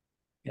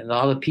a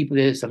lot of people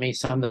is, I mean,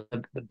 some of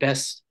the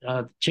best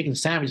chicken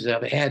sandwiches I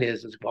ever had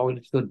is walking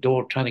to the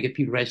door trying to get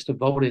people registered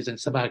voters, and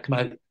somebody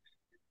come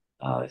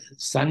out,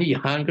 Sonny, you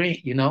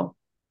hungry?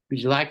 Would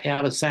you like to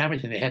have a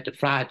sandwich? And they had the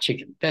fried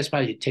chicken. That's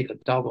why you take a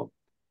double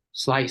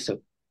slice of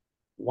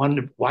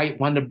white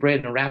Wonder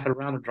Bread and wrap it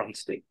around a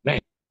drumstick. Man,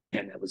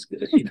 that was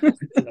good.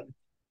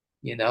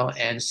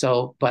 And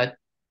so, but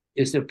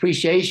it's the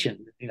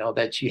appreciation,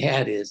 that you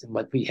had is, and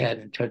what we had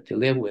in turn to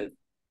live with,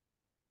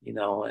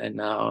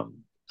 and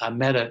I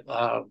met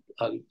a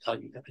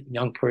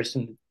young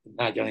person,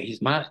 not young, he's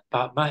about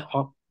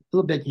a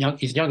little bit young,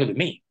 he's younger than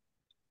me.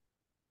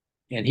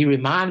 And he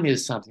reminded me of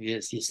something.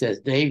 He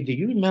says, Dave, do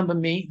you remember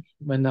me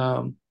when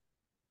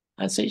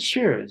I said,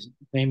 sure, his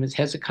name is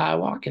Hezekiah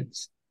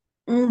Watkins.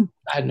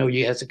 I know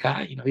you,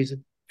 Hezekiah. He's a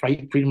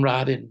freedom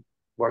rider and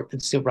worked in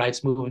the civil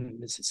rights movement in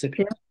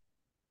Mississippi. Yeah.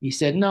 He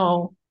said,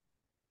 no.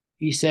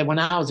 He said, when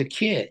I was a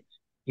kid,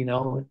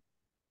 you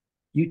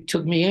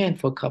took me in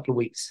for a couple of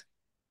weeks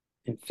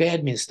and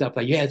fed me and stuff.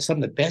 Like, you had some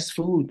of the best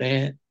food,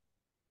 man.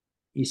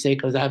 He said,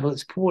 because I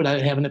was poor, I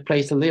didn't have a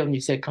place to live. And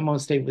you said, come on,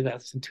 stay with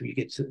us until you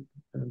get to,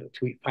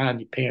 until you find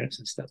your parents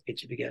and stuff,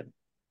 get you together,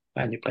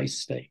 find your place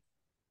to stay.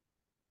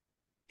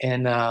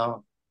 And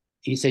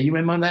he said, you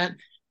remember that?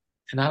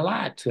 And I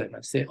lied to him.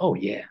 I said, oh,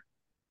 yeah,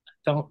 I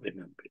don't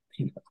remember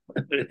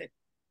it,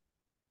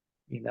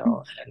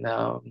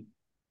 and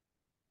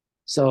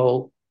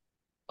so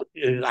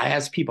I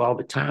ask people all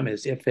the time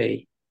is if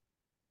a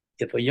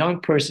young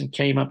person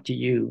came up to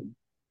you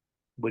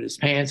with his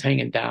pants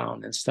hanging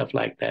down and stuff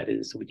like that,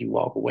 would you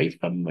walk away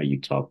from him, or you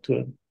talk to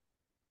him?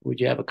 Would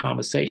you have a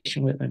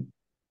conversation with him?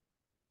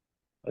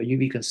 Or you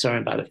be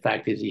concerned by the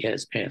fact that he had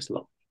his pants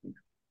low?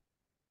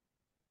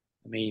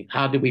 I mean,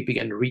 how do we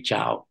begin to reach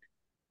out,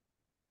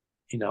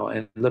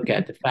 and look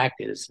at the fact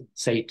is,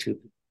 say to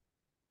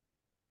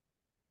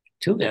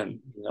them,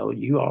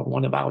 you are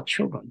one of our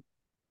children,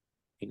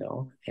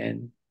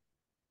 and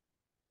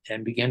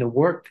begin to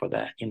work for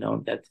that,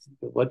 that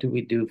what do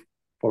we do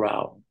for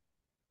our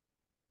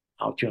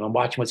our children. I'm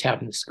watching what's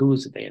happening in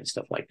schools today and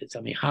stuff like this.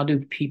 I mean, how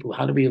do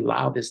we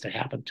allow this to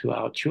happen to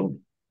our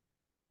children?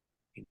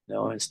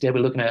 Instead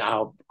we're looking at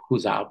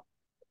who's our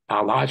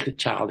biological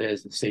child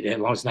is and say that as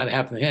long as it's not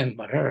happening to him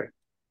but her.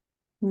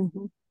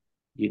 Mm-hmm.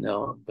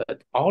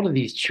 But all of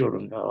these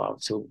children,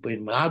 so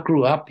when I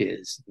grew up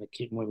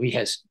when we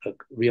had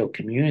real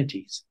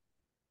communities,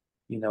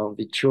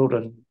 the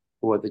children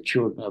were the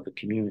children of the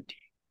community,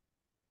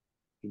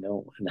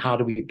 and how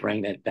do we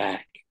bring that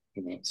back?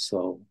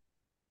 So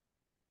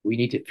we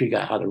need to figure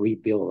out how to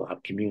rebuild our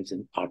communities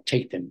or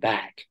take them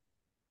back.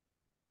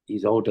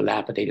 These old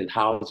dilapidated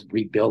houses,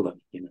 rebuild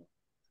them,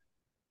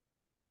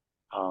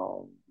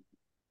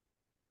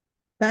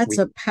 That's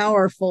a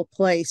powerful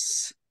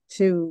place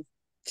to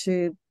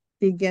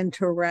begin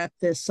to wrap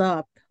this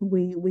up.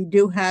 We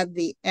do have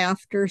the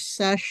after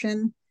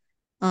session,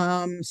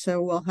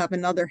 so we'll have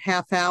another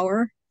half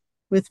hour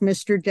with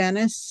Mr.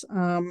 Dennis,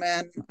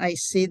 and I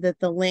see that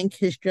the link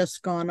has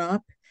just gone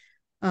up.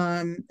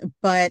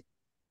 But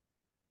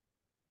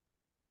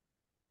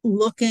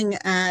looking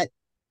at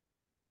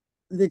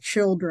the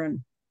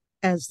children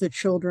as the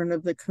children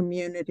of the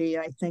community,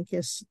 I think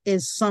is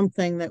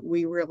something that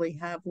we really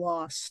have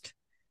lost.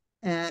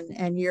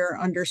 And you're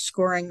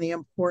underscoring the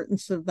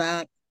importance of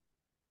that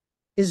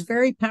is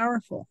very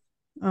powerful.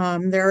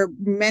 There are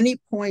many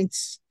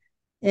points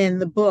in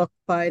the book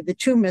by the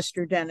two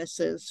Mr.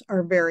 Dennises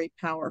are very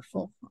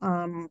powerful.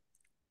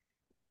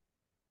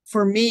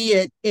 For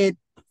me,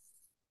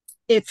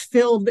 it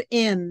filled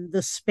in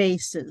the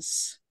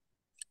spaces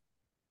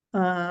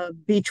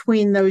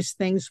between those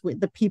things with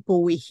the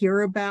people we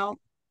hear about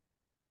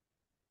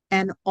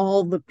and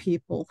all the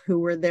people who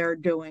were there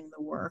doing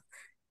the work.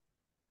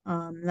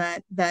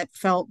 That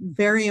felt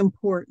very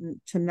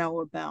important to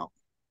know about.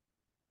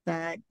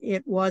 That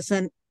it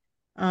wasn't,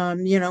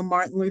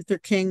 Martin Luther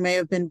King may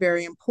have been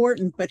very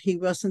important, but he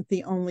wasn't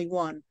the only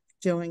one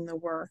doing the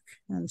work,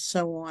 and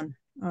so on.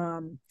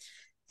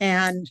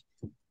 And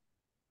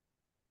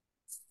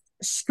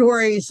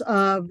stories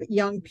of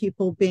young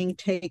people being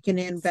taken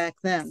in back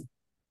then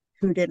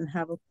who didn't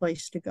have a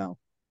place to go.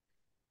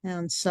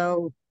 And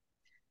so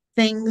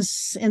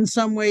things in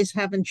some ways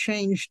haven't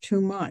changed too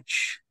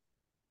much,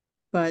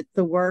 but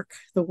the work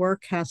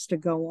has to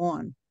go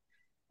on.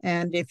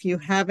 And if you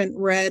haven't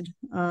read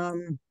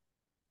the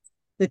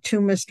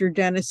two Mr.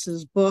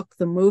 Dennis's book,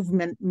 The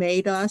Movement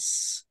Made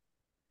Us,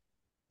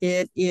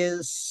 it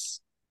is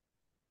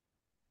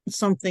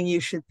something you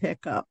should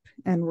pick up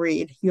and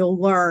read. You'll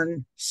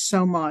learn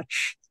so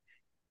much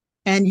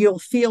and you'll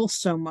feel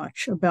so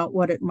much about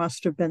what it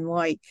must have been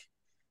like.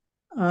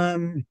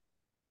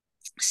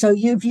 So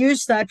you've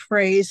used that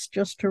phrase,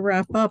 just to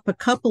wrap up, a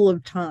couple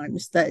of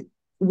times, that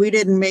we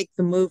didn't make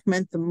the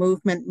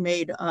movement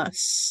made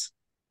us.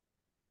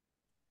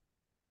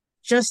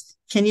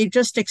 Can you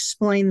just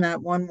explain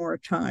that one more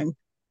time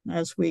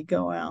as we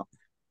go out?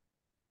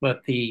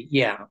 But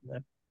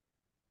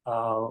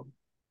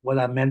what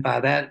I meant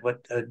by that,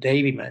 what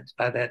Davey meant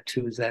by that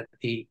too, is that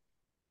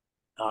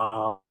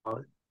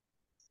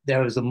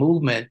there was a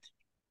movement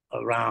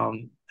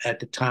around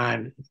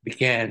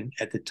began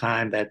at the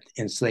time that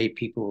enslaved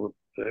people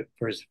were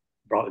first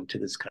brought into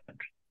this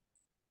country.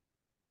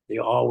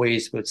 There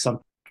always was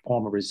some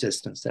form of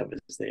resistance that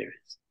was there.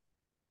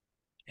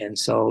 And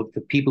so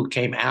the people who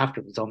came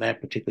afterwards on that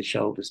particular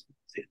show,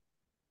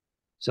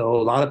 so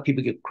a lot of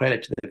people give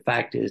credit to the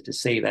fact is to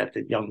say that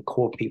the young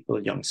core people,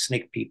 young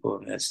SNCC people,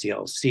 and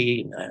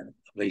SCLC and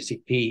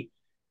ACP,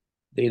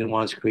 they're the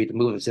ones who create the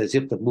movement. It's as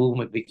if the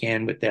movement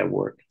began with their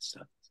work and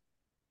stuff.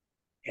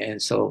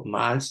 And so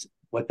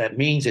what that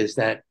means is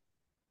that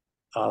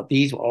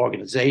these were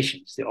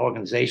organizations. The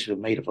organizations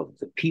were made up of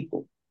the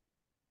people.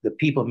 The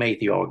people made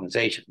the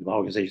organization. The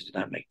organization did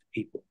not make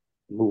the people,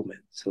 the movement.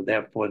 So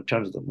therefore, in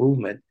terms of the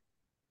movement,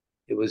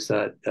 it was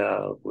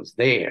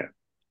there.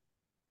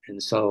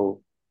 And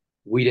so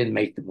we didn't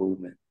make the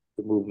movement.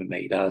 The movement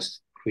made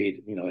us,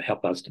 created,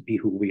 helped us to be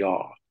who we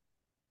are.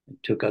 And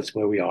took us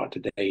where we are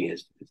today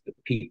is the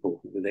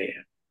people who were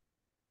there.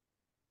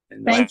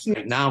 And Thank you.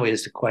 Right now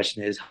the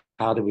question is,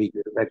 how do we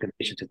give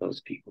recognition to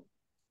those people?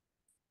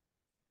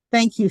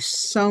 Thank you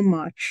so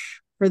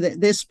much for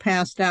this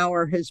past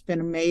hour has been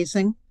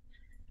amazing,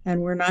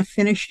 and we're not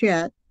finished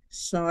yet.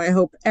 So I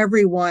hope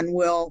everyone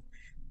will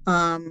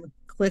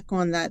click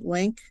on that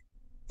link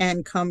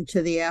and come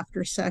to the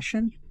after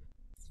session.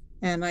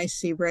 And I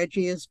see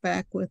Reggie is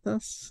back with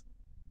us.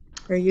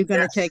 Are you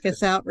going to take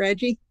us out,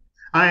 Reggie?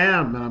 I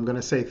am, and I'm going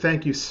to say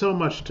thank you so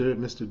much to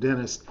Mr.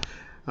 Dennis.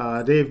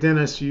 Dave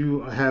Dennis,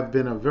 you have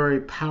been a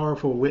very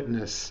powerful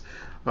witness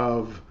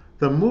of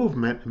the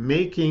movement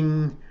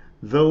making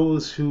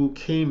those who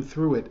came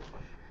through it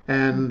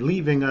and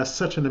leaving us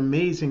such an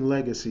amazing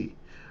legacy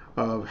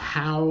of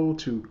how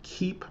to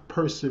keep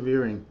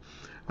persevering.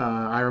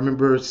 I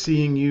remember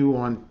seeing you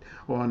on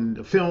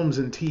films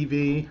and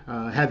TV.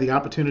 Had the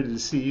opportunity to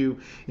see you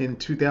in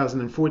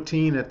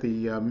 2014 at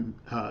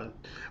the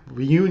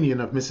reunion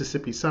of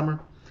Mississippi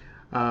Summer.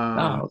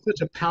 Oh,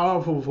 Such a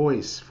powerful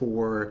voice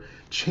for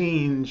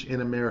change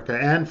in America.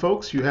 And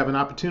folks, you have an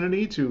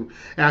opportunity to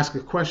ask a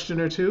question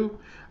or two.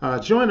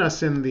 Join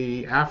us in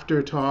the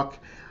after talk.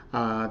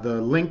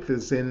 The link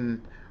is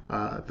in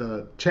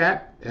the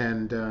chat,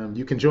 and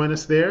you can join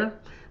us there.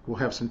 We'll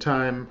have some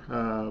time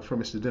for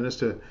Mr. Dennis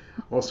to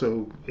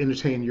also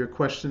entertain your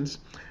questions.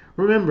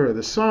 Remember,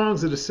 the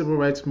songs of the Civil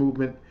Rights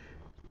Movement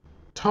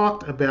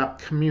talked about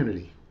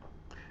community.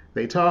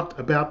 They talked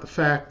about the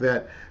fact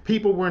that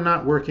people were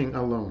not working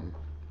alone.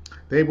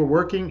 They were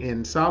working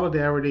in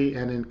solidarity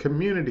and in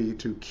community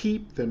to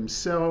keep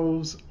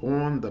themselves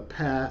on the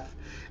path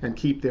and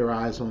keep their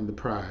eyes on the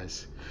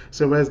prize.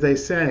 So as they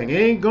sang,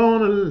 ain't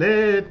gonna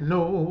let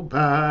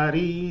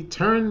nobody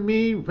turn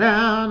me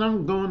round.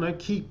 I'm gonna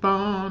keep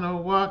on a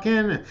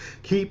walking,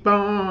 keep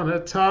on a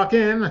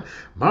talking,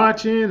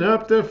 marching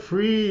up the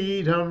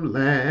freedom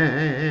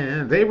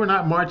land. They were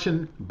not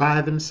marching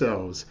by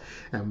themselves,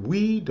 and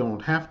we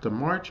don't have to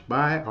march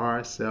by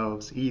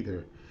ourselves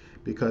either,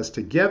 because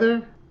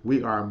together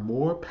we are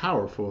more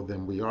powerful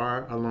than we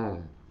are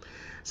alone.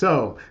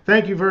 So,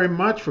 thank you very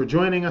much for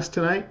joining us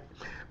tonight.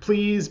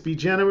 Please be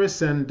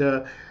generous, and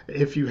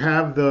if you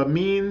have the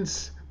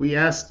means, we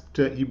ask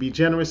that you be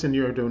generous in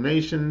your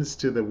donations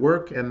to the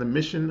work and the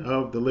mission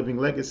of the Living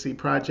Legacy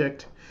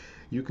Project.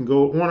 You can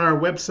go on our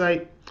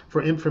website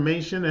for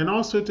information and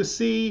also to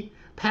see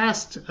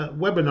past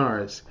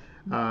webinars.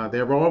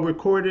 They're all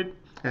recorded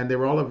and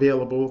they're all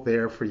available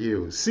there for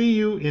you. See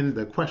you in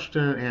the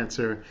question and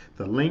answer.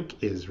 The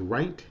link is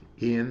right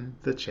in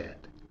the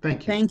chat.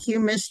 Thank you. Thank you,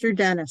 Mr.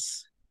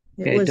 Dennis.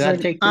 It okay. was Did I an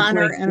take this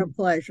honor link? and a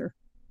pleasure.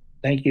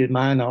 Thank you.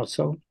 Mine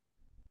also.